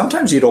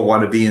 Sometimes you don't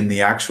want to be in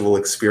the actual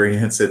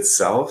experience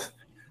itself,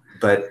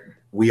 but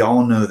we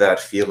all know that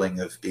feeling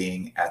of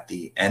being at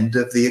the end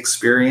of the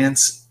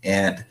experience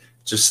and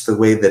just the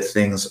way that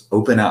things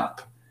open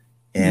up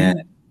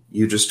and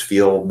you just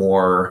feel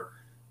more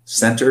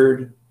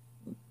centered,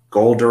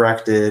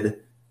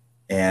 goal-directed,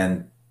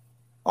 and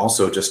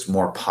also just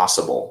more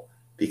possible.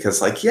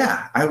 Because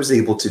I was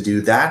able to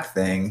do that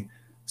thing,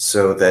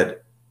 so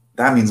that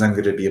means I'm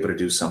going to be able to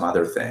do some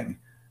other thing.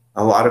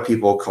 A lot of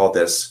people call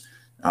this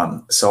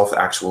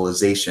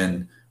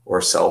self-actualization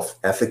or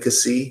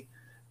self-efficacy.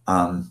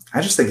 I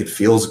just think it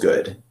feels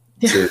good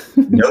to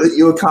know that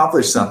you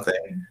accomplished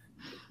something,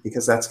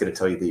 because that's going to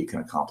tell you that you can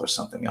accomplish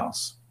something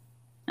else.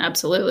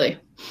 Absolutely.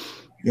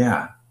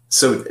 Yeah.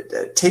 So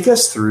take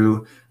us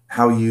through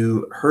how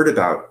you heard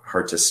about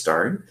Heart to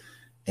Start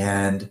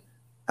and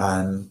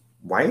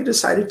why you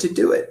decided to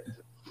do it.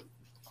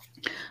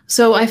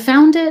 So I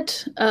found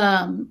it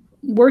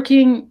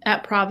working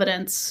at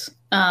Providence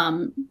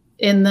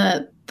in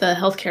the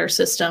healthcare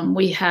system.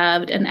 We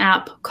had an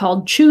app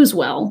called Choose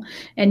Well,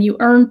 and you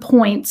earn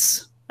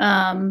points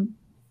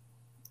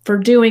for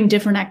doing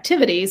different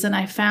activities. And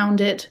I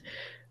found it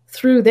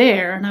through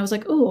there, and I was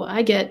like, oh,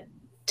 I get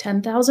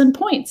 10,000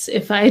 points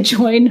if I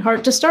join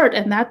Heart to Start,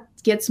 and that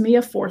gets me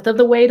a fourth of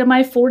the way to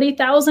my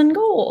 40,000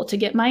 goal to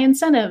get my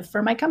incentive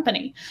for my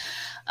company.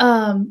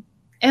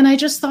 And I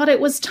just thought it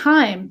was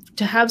time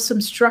to have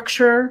some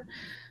structure,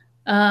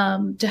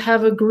 to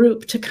have a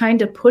group to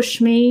kind of push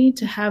me,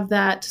 to have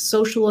that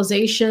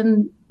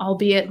socialization,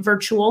 albeit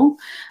virtual,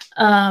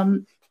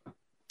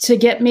 to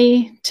get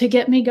me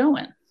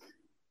going.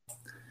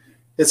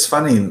 It's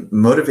funny,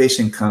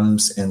 motivation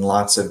comes in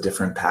lots of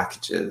different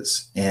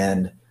packages,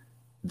 and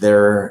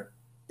there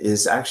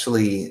is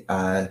actually,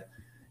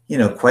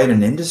 quite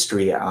an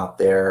industry out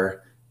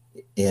there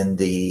in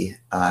the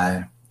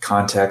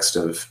context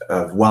of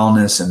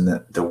wellness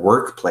and the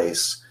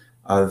workplace,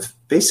 of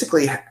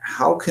basically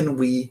how can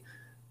we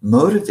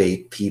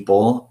motivate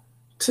people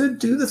to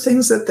do the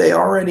things that they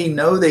already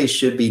know they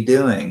should be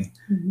doing.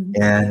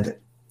 Mm-hmm. And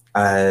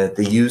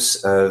the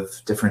use of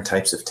different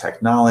types of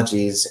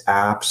technologies,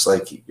 apps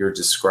like you're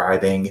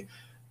describing,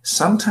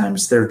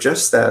 sometimes they're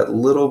just that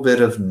little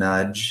bit of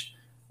nudge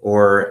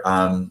or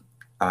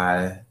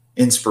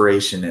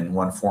inspiration in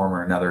one form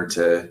or another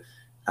to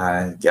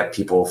get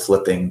people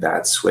flipping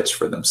that switch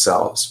for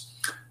themselves.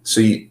 So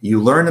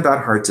you learn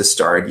about Heart to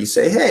Start. You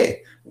say,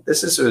 hey,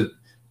 this is a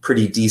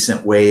pretty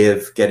decent way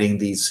of getting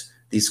these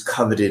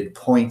coveted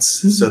points,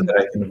 mm-hmm. so that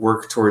I can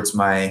work towards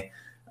my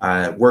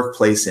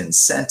workplace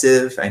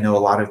incentive. I know a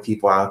lot of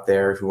people out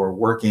there who are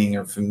working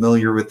are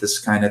familiar with this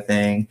kind of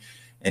thing.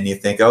 And you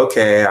think,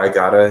 okay, I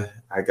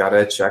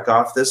gotta check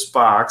off this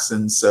box,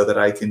 and so that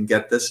I can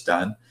get this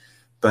done.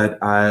 But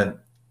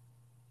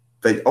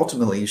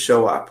ultimately you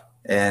show up.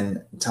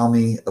 And tell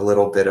me a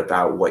little bit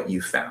about what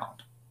you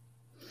found.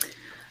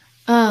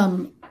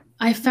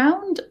 I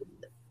found,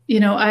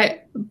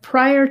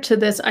 prior to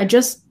this,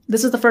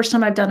 this is the first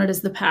time I've done it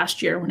is the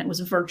past year when it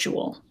was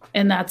virtual.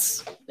 And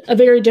that's a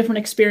very different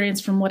experience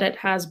from what it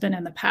has been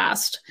in the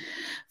past,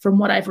 from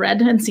what I've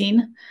read and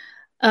seen.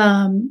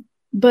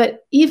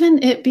 But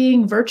even it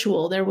being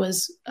virtual, there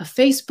was a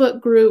Facebook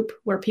group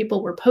where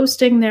people were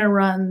posting their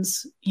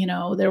runs.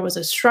 There was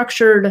a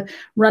structured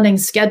running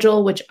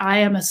schedule, which I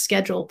am a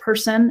schedule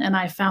person, and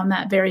I found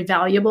that very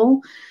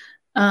valuable.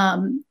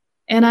 And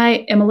I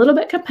am a little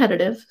bit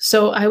competitive.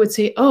 So I would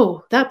say,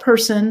 oh, that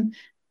person,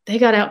 they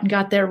got out and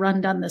got their run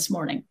done this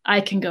morning.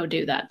 I can go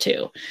do that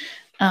too.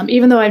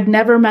 Even though I've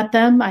never met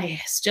them,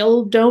 I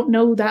still don't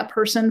know that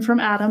person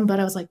from Adam, but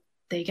I was like,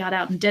 they got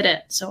out and did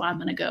it. So I'm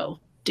going to go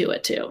do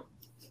it too.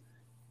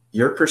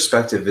 Your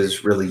perspective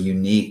is really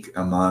unique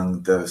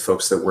among the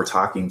folks that we're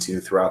talking to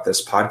throughout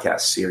this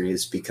podcast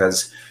series,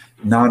 because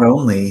not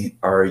only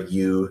are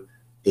you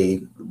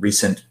a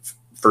recent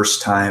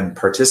first-time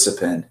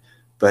participant,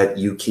 but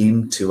you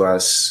came to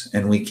us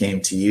and we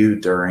came to you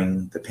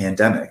during the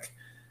pandemic,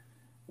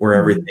 where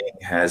everything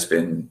has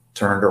been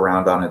turned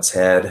around on its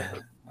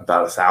head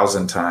about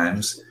 1,000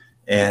 times,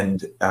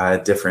 and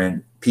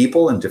different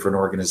people and different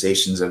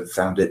organizations have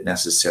found it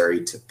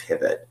necessary to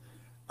pivot.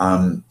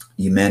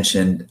 You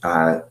mentioned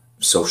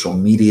social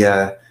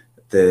media,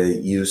 the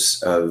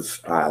use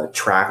of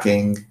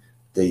tracking,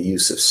 the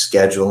use of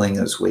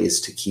scheduling as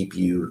ways to keep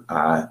you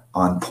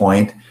on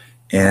point.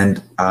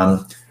 And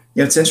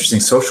it's interesting.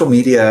 Social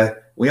media,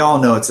 we all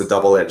know it's a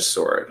double-edged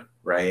sword,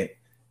 right?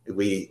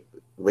 We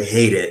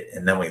hate it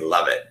and then we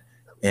love it,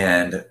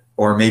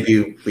 or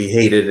maybe we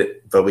hate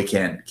it but we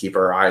can't keep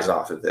our eyes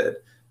off of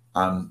it,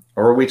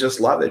 or we just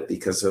love it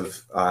because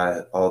of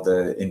all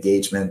the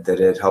engagement that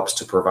it helps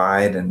to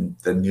provide and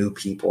the new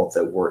people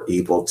that we're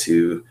able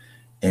to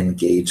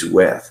engage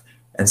with.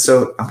 And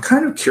so I'm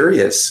kind of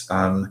curious,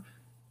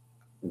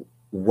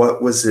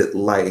 what was it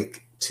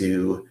like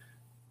to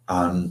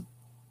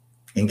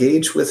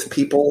engage with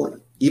people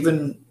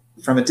even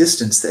from a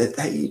distance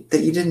that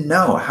you didn't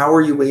know? How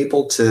were you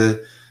able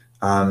to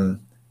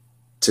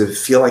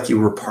feel like you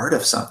were part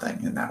of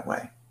something in that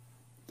way?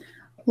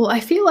 Well,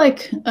 I feel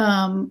like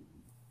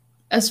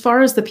as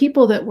far as the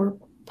people that were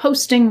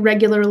posting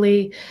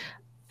regularly,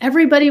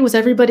 everybody was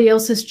everybody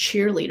else's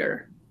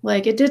cheerleader.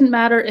 Like, it didn't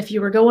matter if you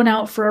were going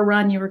out for a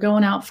run, you were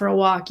going out for a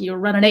walk, you were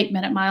running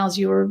 8-minute miles,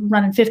 you were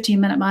running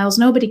 15-minute miles.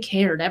 Nobody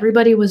cared.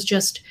 Everybody was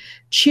just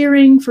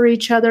cheering for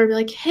each other,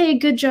 like, hey,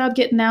 good job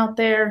getting out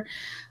there.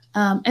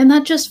 And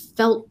that just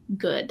felt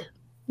good.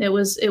 It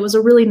was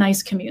a really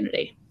nice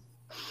community.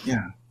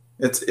 Yeah.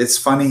 It's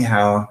funny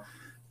how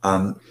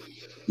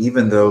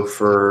even though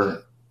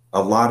for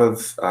a lot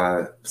of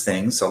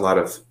things, a lot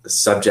of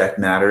subject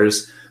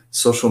matters,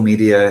 social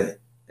media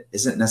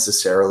isn't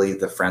necessarily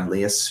the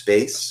friendliest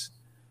space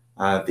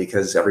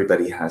because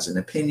everybody has an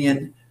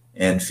opinion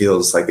and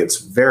feels like it's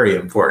very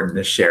important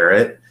to share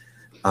it.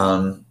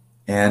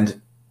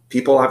 And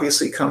people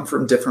obviously come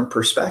from different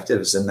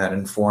perspectives, and that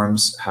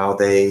informs how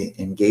they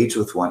engage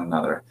with one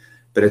another.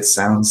 But it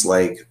sounds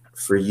like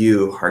for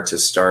you, Heart to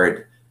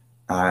Start,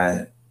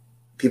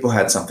 people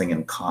had something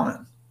in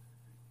common,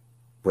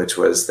 which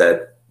was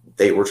that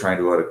they were trying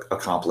to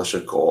accomplish a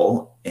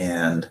goal,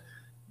 and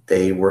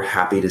they were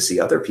happy to see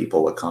other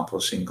people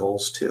accomplishing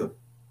goals too.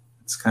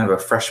 It's kind of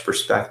a fresh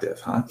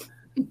perspective, huh?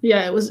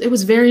 Yeah, it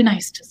was very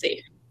nice to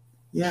see.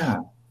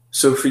 Yeah.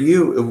 So for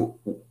you,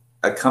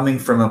 coming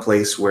from a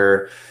place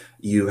where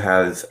you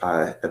have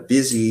a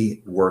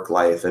busy work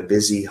life, a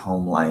busy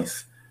home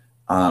life,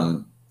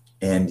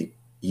 and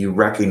you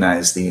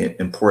recognize the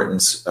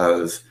importance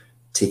of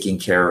taking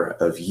care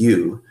of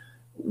you,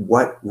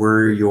 what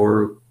were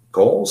your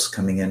goals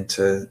coming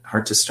into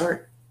Heart to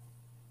Start?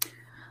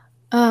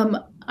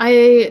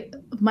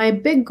 My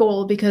big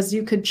goal, because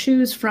you could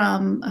choose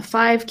from a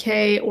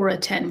 5K or a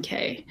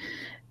 10K.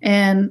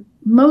 And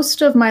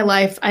most of my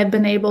life, I've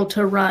been able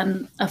to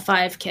run a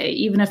 5K,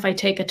 even if I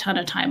take a ton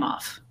of time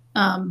off.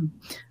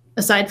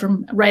 Aside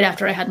from right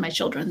after I had my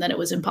children, then it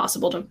was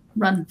impossible to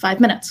run 5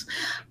 minutes.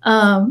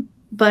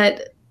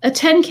 But a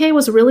 10K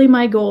was really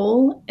my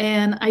goal,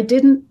 and I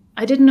didn't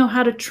know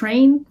how to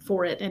train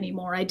for it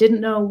anymore. I didn't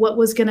know what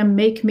was going to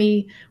make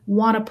me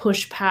want to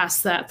push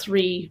past that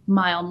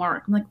 3-mile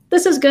mark. I'm like,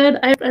 this is good.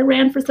 I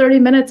ran for 30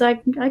 minutes. I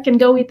can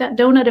go eat that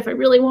donut if I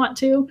really want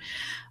to.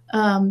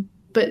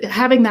 But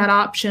having that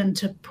option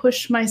to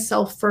push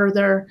myself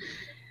further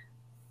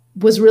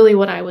was really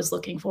what I was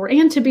looking for,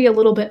 and to be a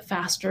little bit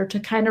faster, to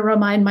kind of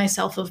remind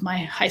myself of my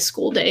high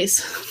school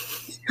days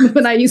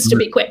when I used to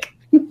be quick.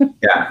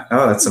 Yeah.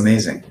 Oh, that's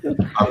amazing.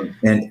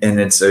 And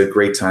it's a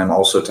great time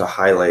also to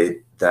highlight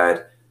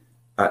that,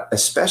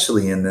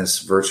 especially in this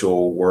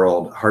virtual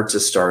world, Heart to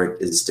Start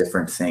is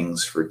different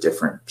things for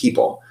different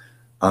people.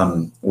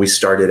 We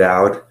started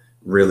out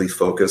really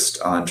focused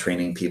on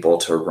training people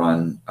to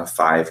run a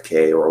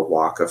 5K or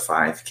walk a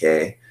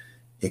 5K,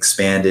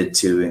 expanded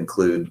to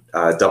include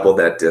double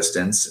that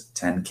distance,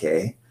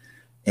 10K.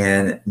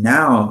 And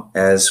now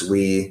as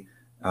we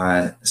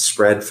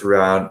spread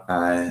throughout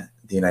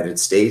the United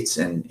States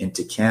and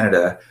into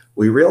Canada,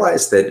 we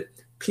realize that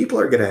people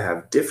are going to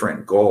have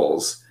different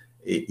goals.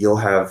 You'll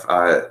have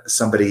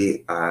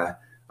somebody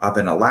up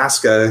in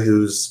Alaska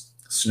who's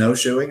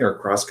snowshoeing or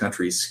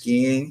cross-country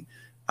skiing,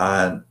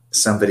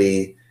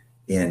 somebody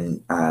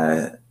in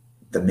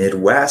the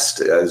Midwest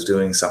is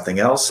doing something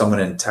else, someone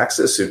in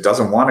Texas who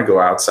doesn't want to go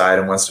outside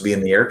and wants to be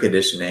in the air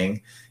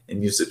conditioning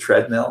and use a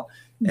treadmill.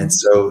 Mm-hmm. And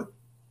so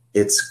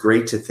it's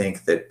great to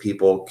think that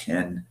people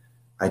can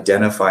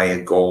identify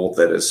a goal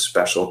that is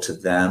special to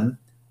them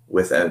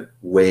with a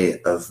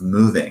way of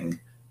moving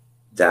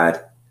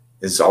that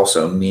is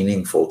also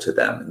meaningful to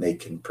them, and they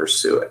can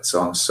pursue it.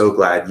 So I'm so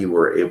glad you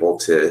were able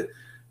to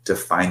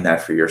find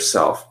that for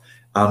yourself.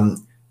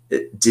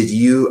 Did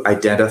you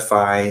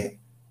identify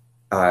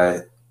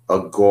a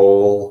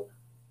goal,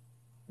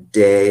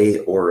 day,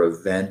 or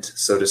event,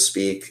 so to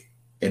speak,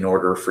 in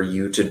order for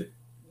you to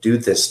do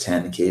this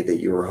 10K that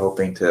you were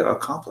hoping to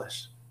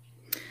accomplish?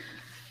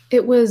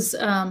 It was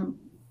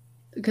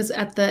because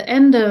at the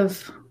end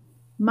of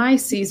my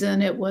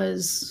season, it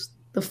was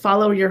the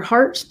Follow Your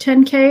Heart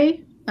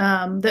 10K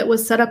that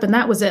was set up, and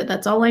that was it.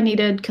 That's all I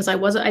needed, because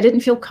I didn't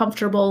feel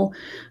comfortable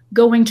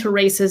going to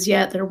races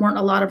yet. There weren't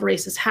a lot of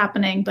races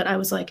happening, but I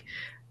was like,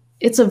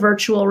 it's a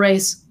virtual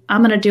race.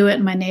 I'm going to do it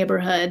in my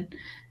neighborhood.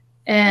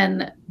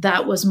 And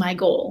that was my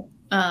goal.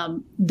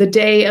 The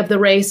day of the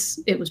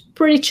race, it was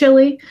pretty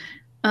chilly,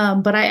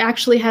 but I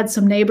actually had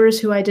some neighbors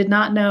who I did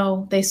not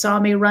know. They saw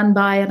me run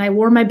by, and I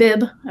wore my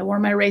bib. I wore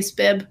my race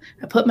bib.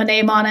 I put my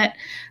name on it,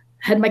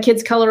 had my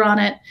kid's color on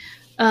it.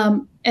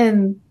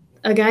 And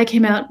a guy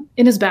came out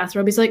in his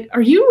bathrobe. He's like,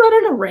 "Are you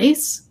running a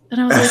race?"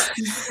 And I was like,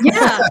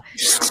 "Yeah."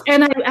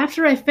 And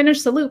after I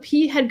finished the loop,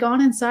 he had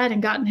gone inside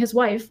and gotten his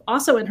wife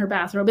also in her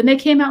bathrobe, and they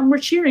came out and were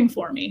cheering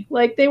for me.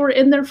 Like, they were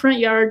in their front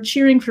yard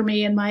cheering for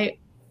me in my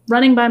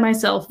running by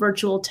myself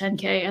virtual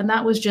 10K. And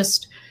that was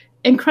just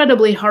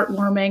incredibly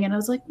heartwarming. And I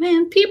was like,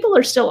 man, people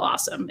are still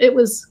awesome. It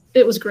was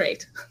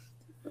great.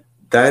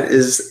 That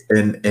is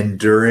an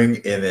enduring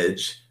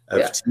image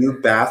of two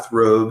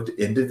bathrobed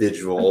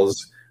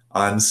individuals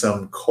on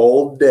some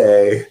cold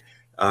day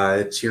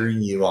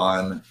cheering you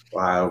on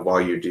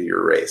while you do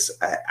your race.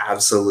 I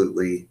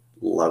absolutely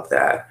love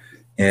that.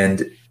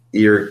 And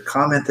your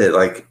comment that,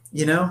 like,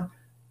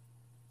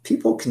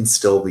 people can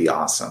still be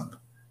awesome.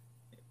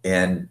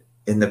 And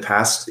in the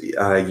past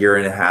year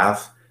and a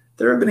half,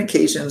 there have been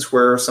occasions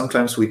where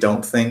sometimes we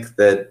don't think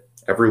that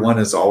everyone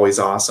is always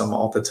awesome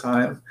all the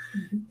time.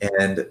 Mm-hmm.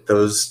 And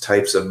those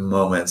types of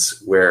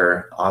moments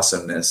where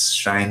awesomeness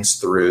shines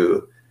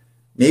through,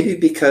 maybe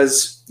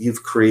because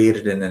you've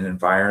created an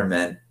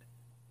environment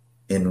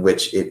in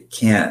which it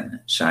can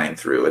shine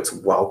through. It's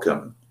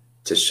welcome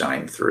to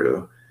shine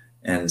through.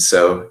 And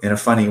so in a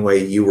funny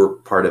way, you were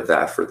part of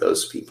that for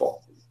those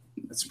people.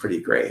 That's pretty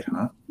great,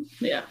 huh?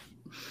 Yeah.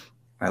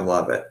 I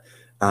love it.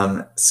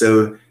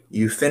 So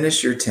you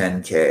finish your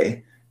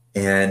 10K,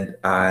 and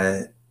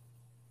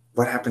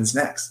what happens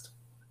next?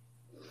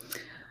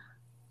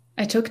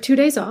 I took 2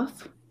 days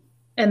off,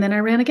 and then I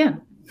ran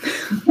again.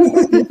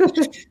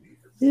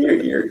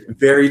 You're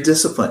very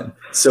disciplined.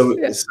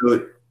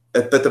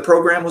 But the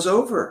program was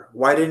over.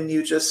 Why didn't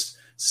you just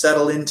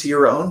settle into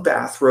your own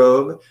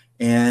bathrobe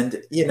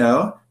and,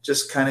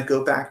 just kind of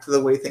go back to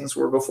the way things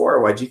were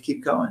before? Why'd you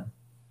keep going?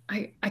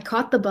 I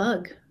caught the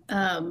bug.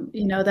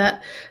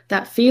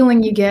 That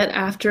feeling you get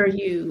after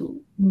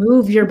you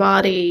move your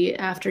body,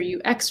 after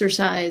you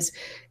exercise,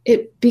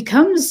 it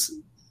becomes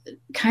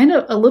kind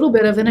of a little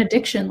bit of an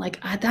addiction. Like,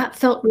 that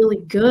felt really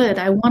good.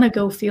 I want to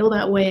go feel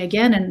that way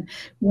again. And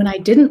when I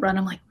didn't run,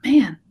 I'm like,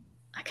 man,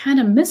 I kind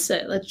of miss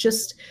it.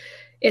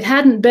 It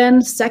hadn't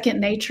been second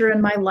nature in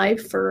my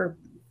life for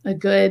a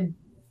good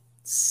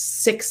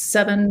 6,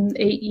 7,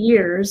 8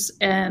 years,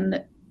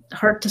 and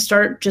Heart to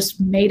Start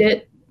just made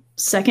it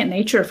second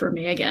nature for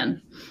me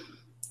again.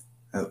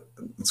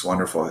 It's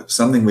wonderful.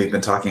 Something we've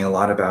been talking a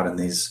lot about in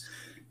these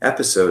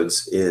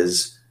episodes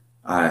is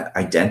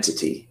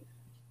identity,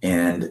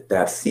 and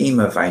that theme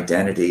of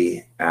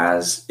identity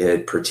as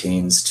it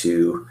pertains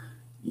to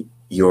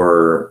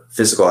your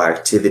physical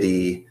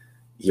activity,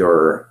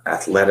 your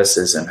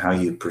athleticism, how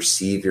you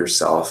perceive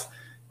yourself.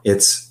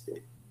 It's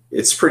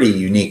pretty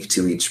unique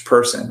to each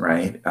person,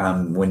 right?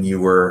 When you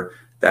were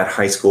that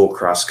high school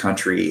cross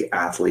country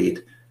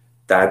athlete,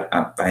 that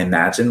I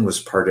imagine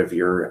was part of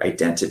your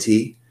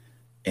identity.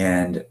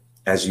 And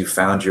as you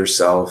found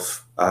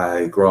yourself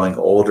growing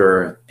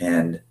older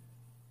and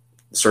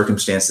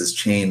circumstances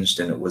changed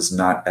and it was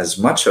not as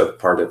much a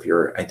part of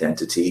your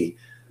identity,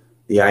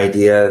 the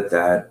idea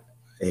that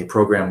a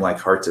program like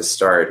Heart to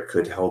Start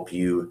could help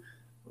you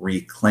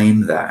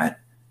reclaim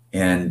that.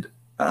 And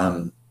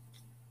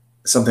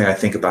something I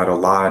think about a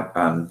lot,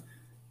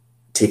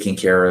 taking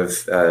care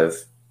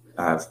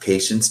of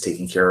patients,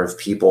 taking care of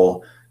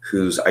people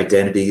whose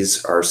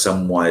identities are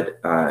somewhat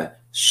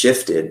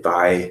shifted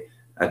by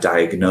a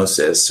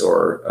diagnosis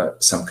or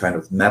some kind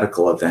of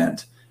medical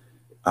event.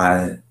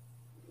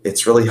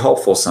 It's really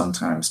helpful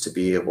sometimes to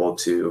be able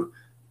to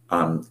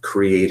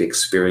create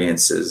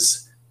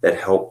experiences that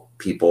help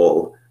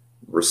people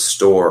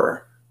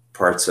restore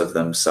parts of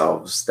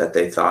themselves that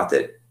they thought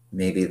that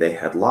maybe they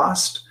had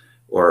lost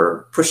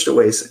or pushed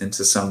away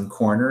into some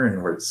corner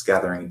and were just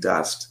gathering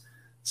dust.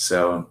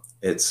 So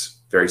it's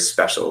very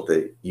special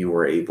that you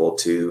were able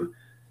to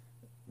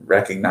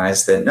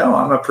recognize that, no,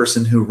 I'm a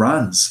person who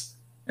runs,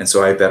 and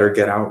so I better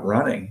get out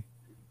running.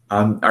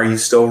 Are you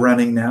still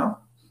running now?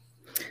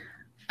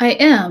 I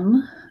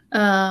am.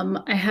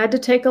 I had to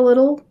take a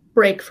little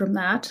break from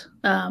that.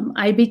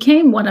 I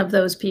became one of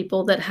those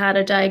people that had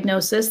a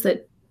diagnosis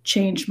that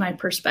changed my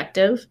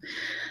perspective.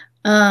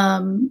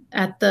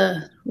 At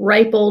the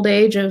ripe old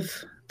age of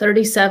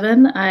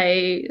 37,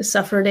 I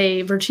suffered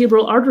a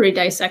vertebral artery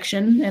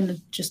dissection,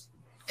 and just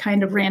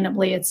kind of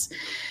randomly, it's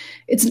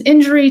an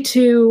injury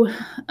to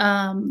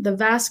the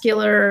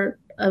vascular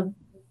of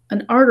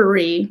an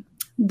artery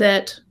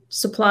that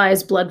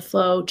supplies blood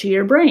flow to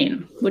your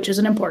brain, which is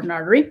an important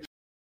artery.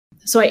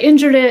 So I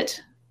injured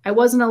it. I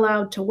wasn't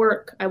allowed to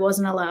work. I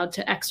wasn't allowed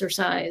to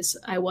exercise.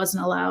 I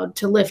wasn't allowed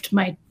to lift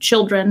my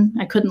children.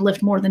 I couldn't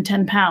lift more than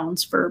 10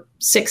 pounds for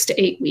 6 to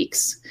 8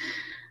 weeks.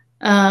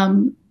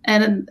 And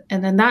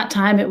in that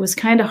time, it was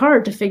kind of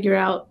hard to figure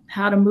out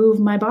how to move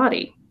my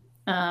body.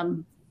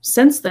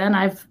 Since then,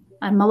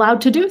 I'm allowed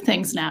to do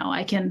things now.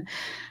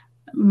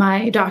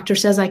 My doctor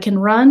says I can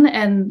run.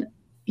 And,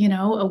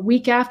 a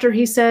week after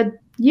he said,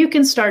 you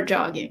can start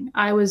jogging,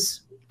 I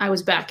was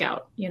back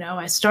out.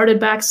 I started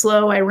back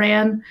slow. I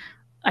ran.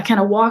 I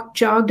kind of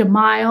jogged a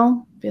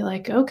mile, be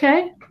like,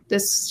 okay,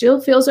 this still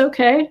feels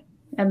okay.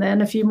 And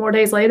then a few more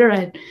days later,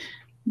 I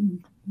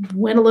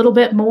went a little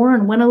bit more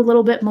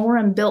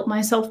and built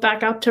myself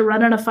back up to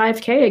running a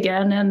 5K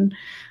again in,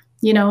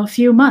 a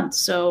few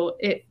months. So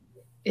it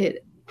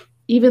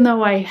even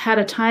though I had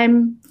a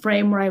time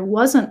frame where I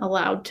wasn't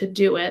allowed to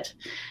do it,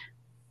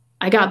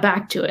 I got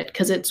back to it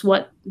because it's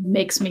what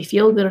makes me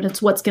feel good and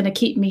it's what's going to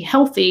keep me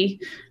healthy,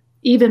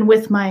 even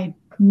with my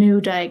new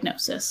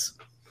diagnosis.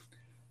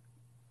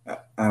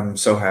 I'm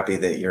so happy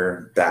that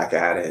you're back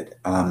at it,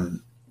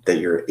 that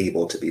you're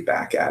able to be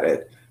back at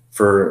it.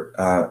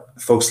 For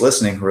folks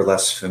listening who are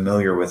less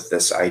familiar with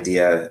this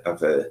idea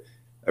of a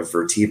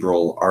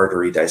vertebral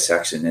artery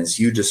dissection, as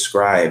you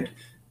described,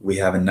 we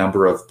have a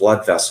number of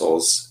blood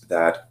vessels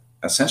that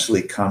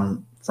essentially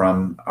come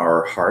from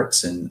our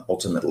hearts and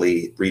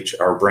ultimately reach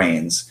our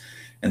brains.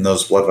 And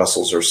those blood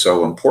vessels are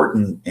so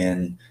important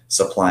in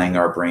supplying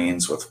our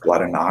brains with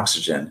blood and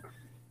oxygen.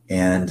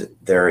 And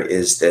there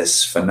is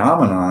this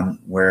phenomenon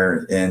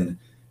where in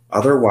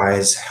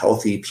otherwise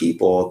healthy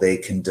people, they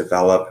can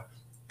develop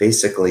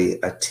basically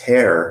a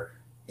tear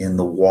in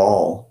the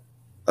wall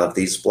of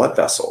these blood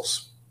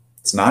vessels.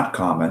 It's not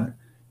common,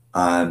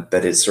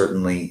 but it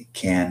certainly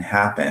can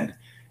happen.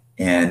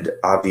 And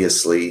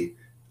obviously,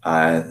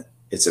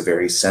 it's a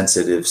very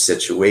sensitive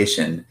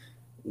situation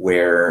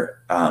where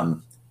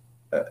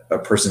a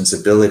person's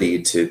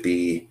ability to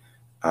be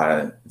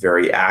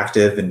very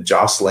active and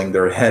jostling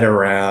their head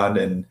around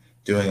and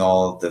doing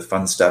all the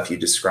fun stuff you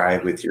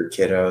describe with your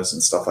kiddos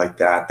and stuff like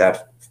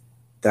that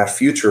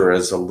future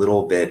is a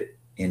little bit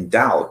in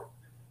doubt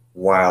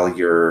while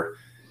you're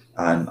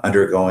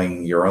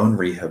undergoing your own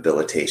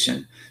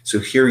rehabilitation. So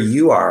here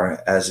you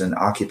are as an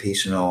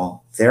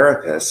occupational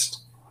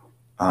therapist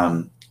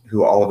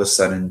who all of a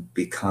sudden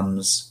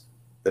becomes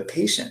the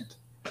patient.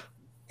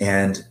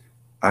 And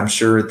I'm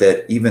sure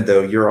that even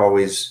though you're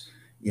always,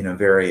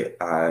 very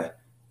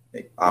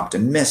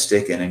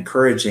optimistic and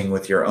encouraging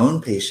with your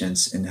own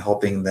patients in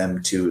helping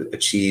them to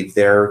achieve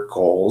their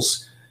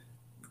goals,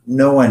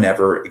 no one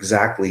ever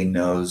exactly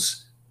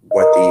knows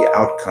what the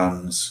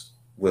outcomes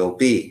will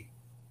be.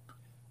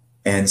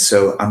 And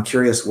so I'm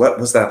curious, what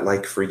was that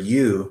like for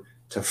you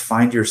to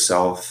find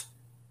yourself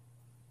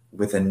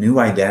with a new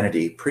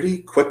identity pretty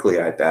quickly,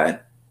 I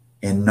bet,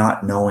 and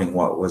not knowing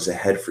what was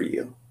ahead for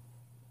you?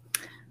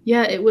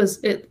 Yeah, it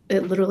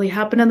literally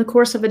happened in the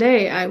course of a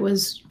day. I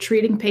was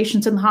treating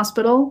patients in the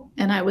hospital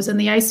and I was in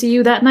the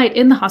ICU that night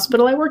in the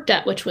hospital I worked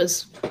at, which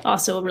was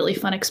also a really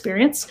fun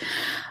experience.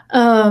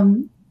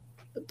 But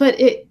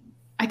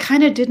I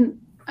kind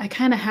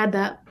of had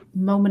that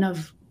moment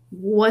of,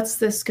 what's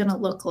this going to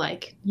look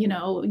like?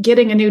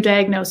 Getting a new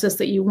diagnosis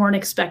that you weren't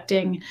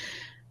expecting.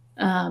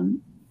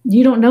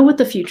 You don't know what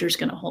the future is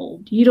going to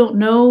hold. You don't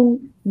know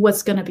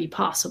what's going to be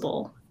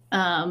possible.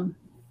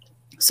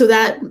 So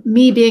that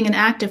me being an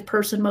active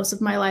person most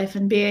of my life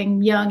and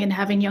being young and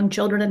having young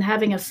children and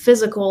having a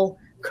physical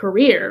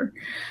career,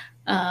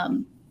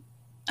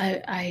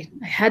 I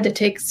had to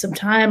take some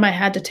time. I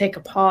had to take a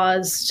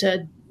pause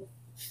to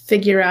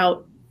figure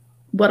out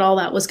what all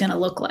that was going to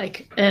look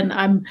like. And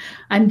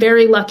I'm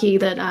very lucky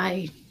that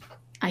I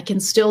can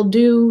still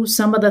do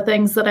some of the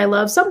things that I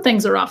love. Some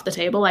things are off the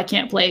table. I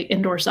can't play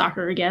indoor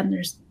soccer again.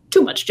 There's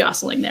too much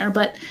jostling there,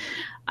 but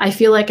I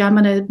feel like I'm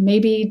going to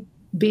maybe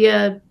be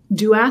a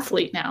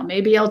duathlete now.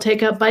 Maybe I'll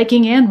take up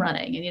biking and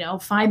running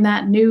and, find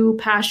that new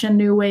passion,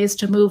 new ways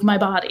to move my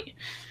body.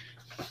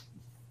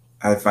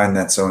 I find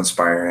that so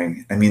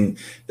inspiring. I mean,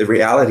 the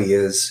reality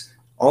is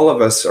all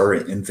of us are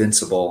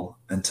invincible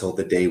until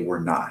the day we're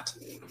not.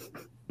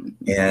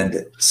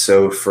 And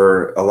so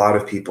for a lot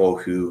of people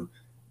who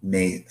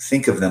may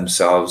think of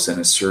themselves in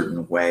a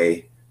certain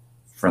way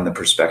from the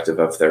perspective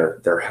of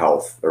their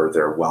health or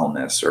their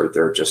wellness or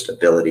their just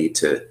ability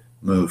to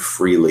move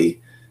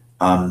freely,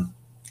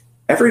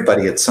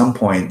 everybody at some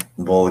point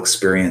will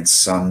experience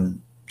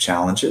some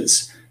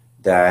challenges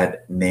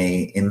that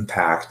may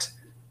impact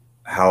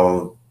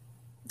how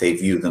they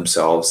view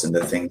themselves and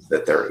the things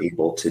that they're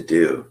able to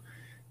do.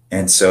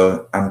 And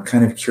so I'm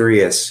kind of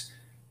curious,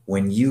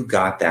 when you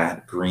got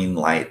that green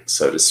light,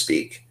 so to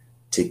speak,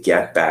 to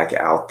get back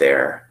out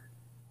there,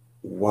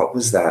 what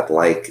was that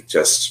like?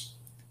 Just,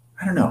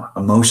 I don't know,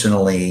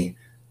 emotionally,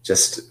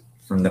 just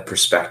from the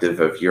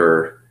perspective of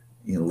your,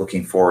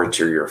 looking forward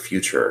to your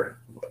future.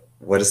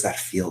 What does that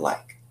feel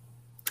like?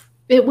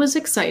 It was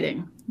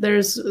exciting. There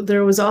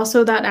was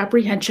also that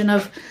apprehension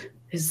of,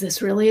 is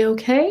this really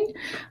okay?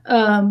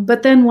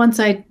 But then once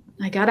I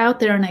got out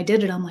there and I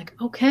did it, I'm like,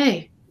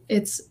 okay,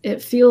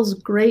 it feels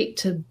great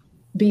to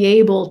be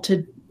able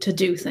to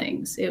do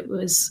things. It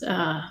was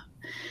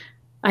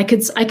I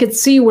could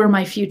see where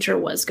my future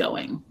was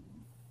going.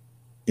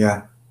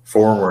 Yeah,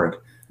 forward.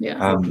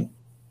 Yeah.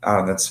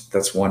 Oh,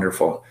 that's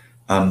wonderful.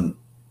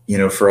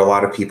 For a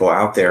lot of people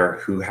out there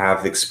who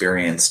have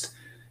experienced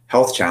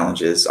health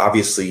challenges,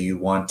 obviously you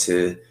want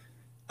to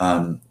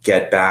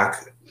get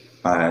back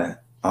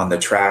on the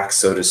track,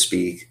 so to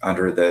speak,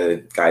 under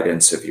the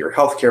guidance of your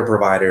healthcare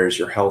providers,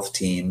 your health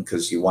team,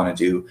 because you want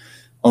to do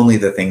only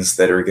the things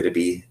that are going to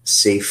be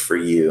safe for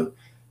you.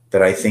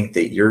 But I think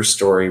that your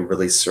story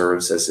really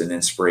serves as an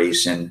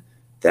inspiration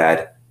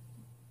that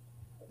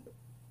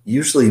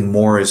usually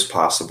more is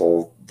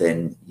possible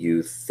than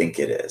you think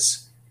it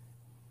is.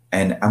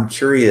 And I'm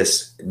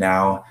curious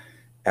now,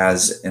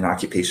 as an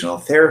occupational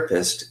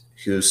therapist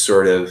who's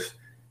sort of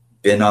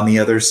been on the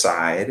other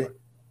side,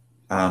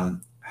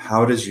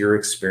 how does your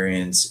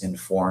experience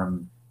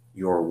inform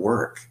your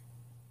work?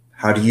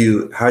 How do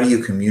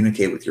you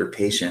communicate with your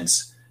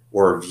patients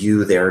or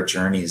view their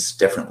journeys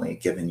differently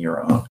given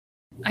your own?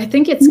 I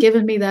think it's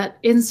given me that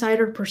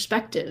insider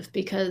perspective,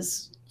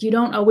 because you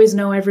don't always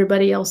know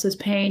everybody else's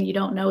pain. You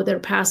don't know their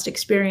past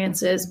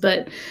experiences,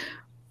 but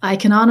I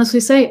can honestly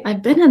say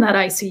I've been in that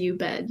ICU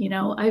bed.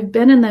 I've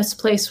been in this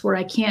place where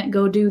I can't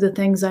go do the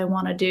things I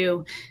want to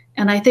do.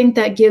 And I think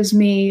that gives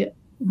me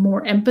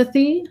more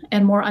empathy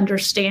and more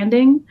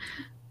understanding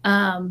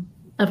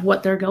of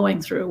what they're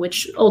going through,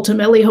 which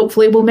ultimately,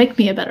 hopefully, will make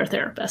me a better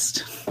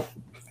therapist.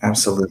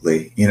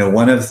 Absolutely.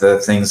 One of the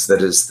things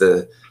that is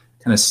the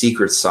kind of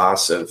secret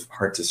sauce of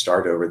Heart to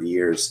Start over the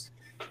years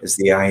is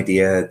the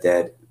idea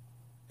that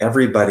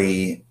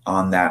everybody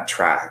on that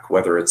track,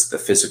 whether it's the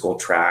physical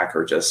track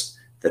or just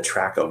the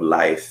track of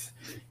life,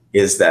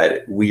 is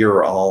that we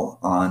are all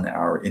on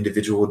our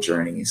individual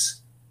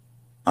journeys.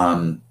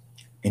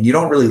 And you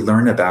don't really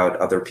learn about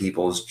other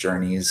people's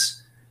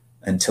journeys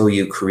until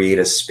you create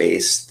a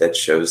space that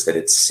shows that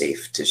it's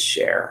safe to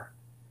share.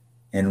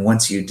 And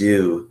once you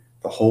do,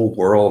 the whole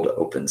world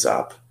opens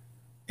up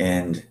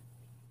and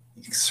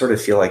you sort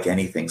of feel like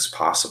anything's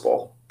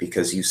possible,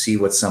 because you see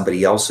what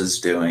somebody else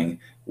is doing,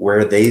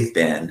 where they've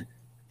been,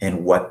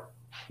 and what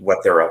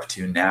they're up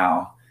to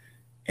now.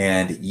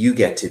 And you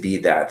get to be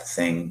that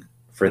thing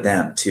for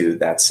them too,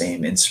 that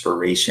same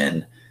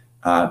inspiration,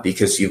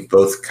 because you've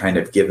both kind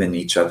of given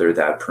each other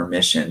that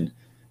permission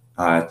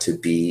to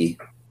be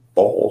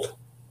bold.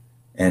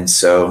 And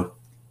so,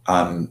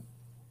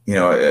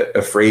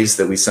 a phrase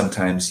that we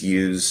sometimes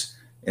use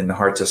in the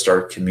Heart to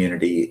Start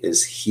community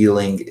is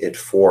healing it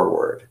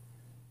forward.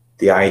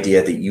 The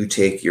idea that you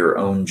take your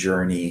own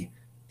journey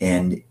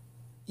and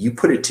you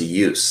put it to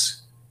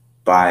use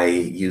by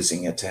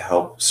using it to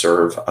help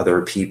serve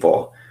other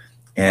people.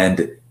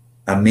 And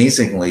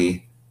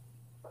amazingly,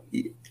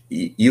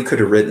 you could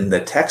have written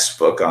the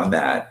textbook on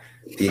that,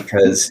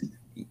 because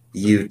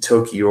you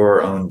took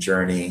your own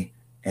journey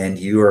and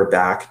you are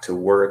back to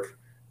work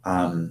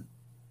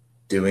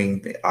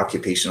doing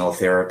occupational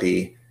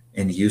therapy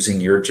and using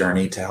your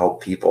journey to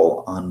help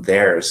people on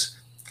theirs.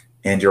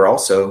 And you're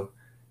also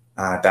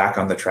back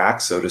on the track,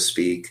 so to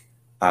speak,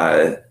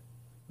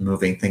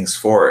 moving things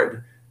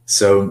forward.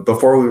 So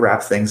before we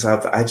wrap things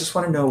up, I just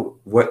want to know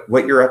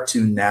what you're up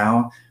to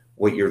now,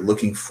 what you're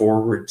looking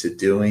forward to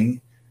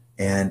doing,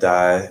 and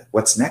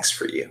what's next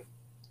for you.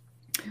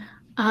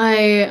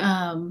 I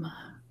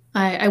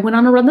went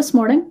on a run this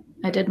morning.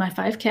 I did my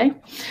 5K.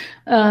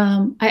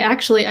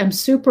 I'm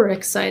super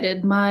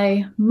excited.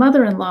 My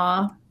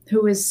mother-in-law,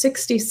 who is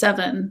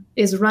 67,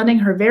 is running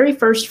her very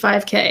first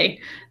 5K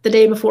the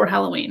day before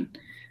Halloween.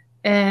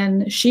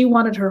 And she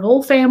wanted her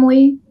whole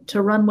family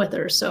to run with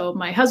her. So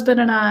my husband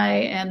and I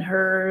and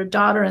her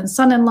daughter and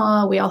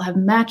son-in-law, we all have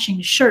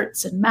matching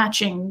shirts and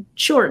matching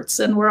shorts.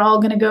 And we're all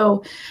going to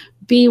go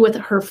be with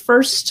her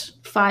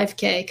first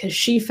 5K, because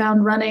she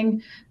found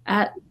running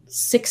at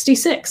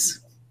 66,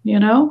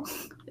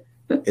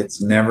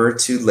 It's never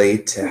too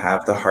late to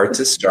have the Heart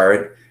to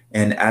Start.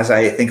 And as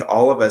I think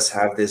all of us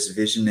have this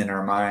vision in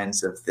our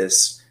minds of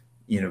this,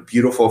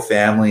 beautiful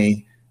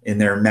family in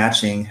their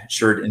matching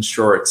shirt and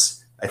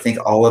shorts, I think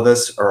all of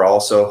us are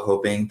also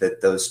hoping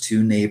that those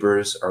two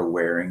neighbors are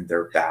wearing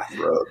their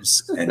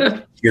bathrobes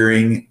and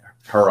cheering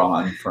her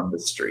on from the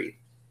street.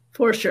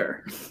 For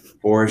sure.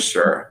 For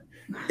sure.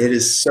 It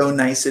is so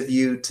nice of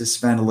you to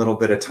spend a little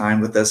bit of time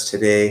with us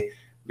today.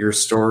 Your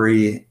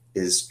story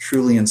is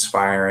truly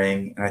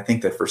inspiring. And I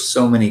think that for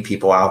so many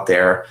people out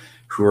there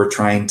who are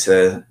trying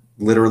to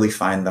literally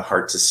find the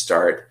Heart to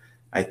Start,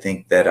 I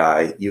think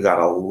that you got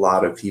a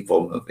lot of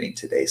people moving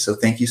today. So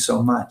thank you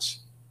so much.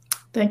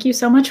 Thank you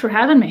so much for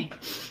having me.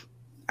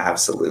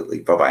 Absolutely.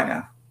 Bye-bye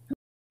now.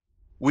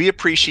 We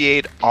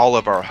appreciate all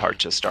of our Heart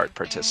to Start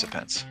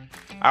participants.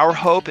 Our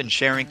hope in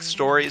sharing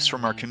stories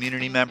from our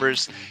community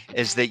members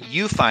is that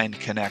you find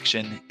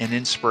connection and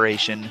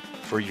inspiration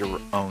for your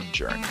own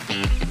journey.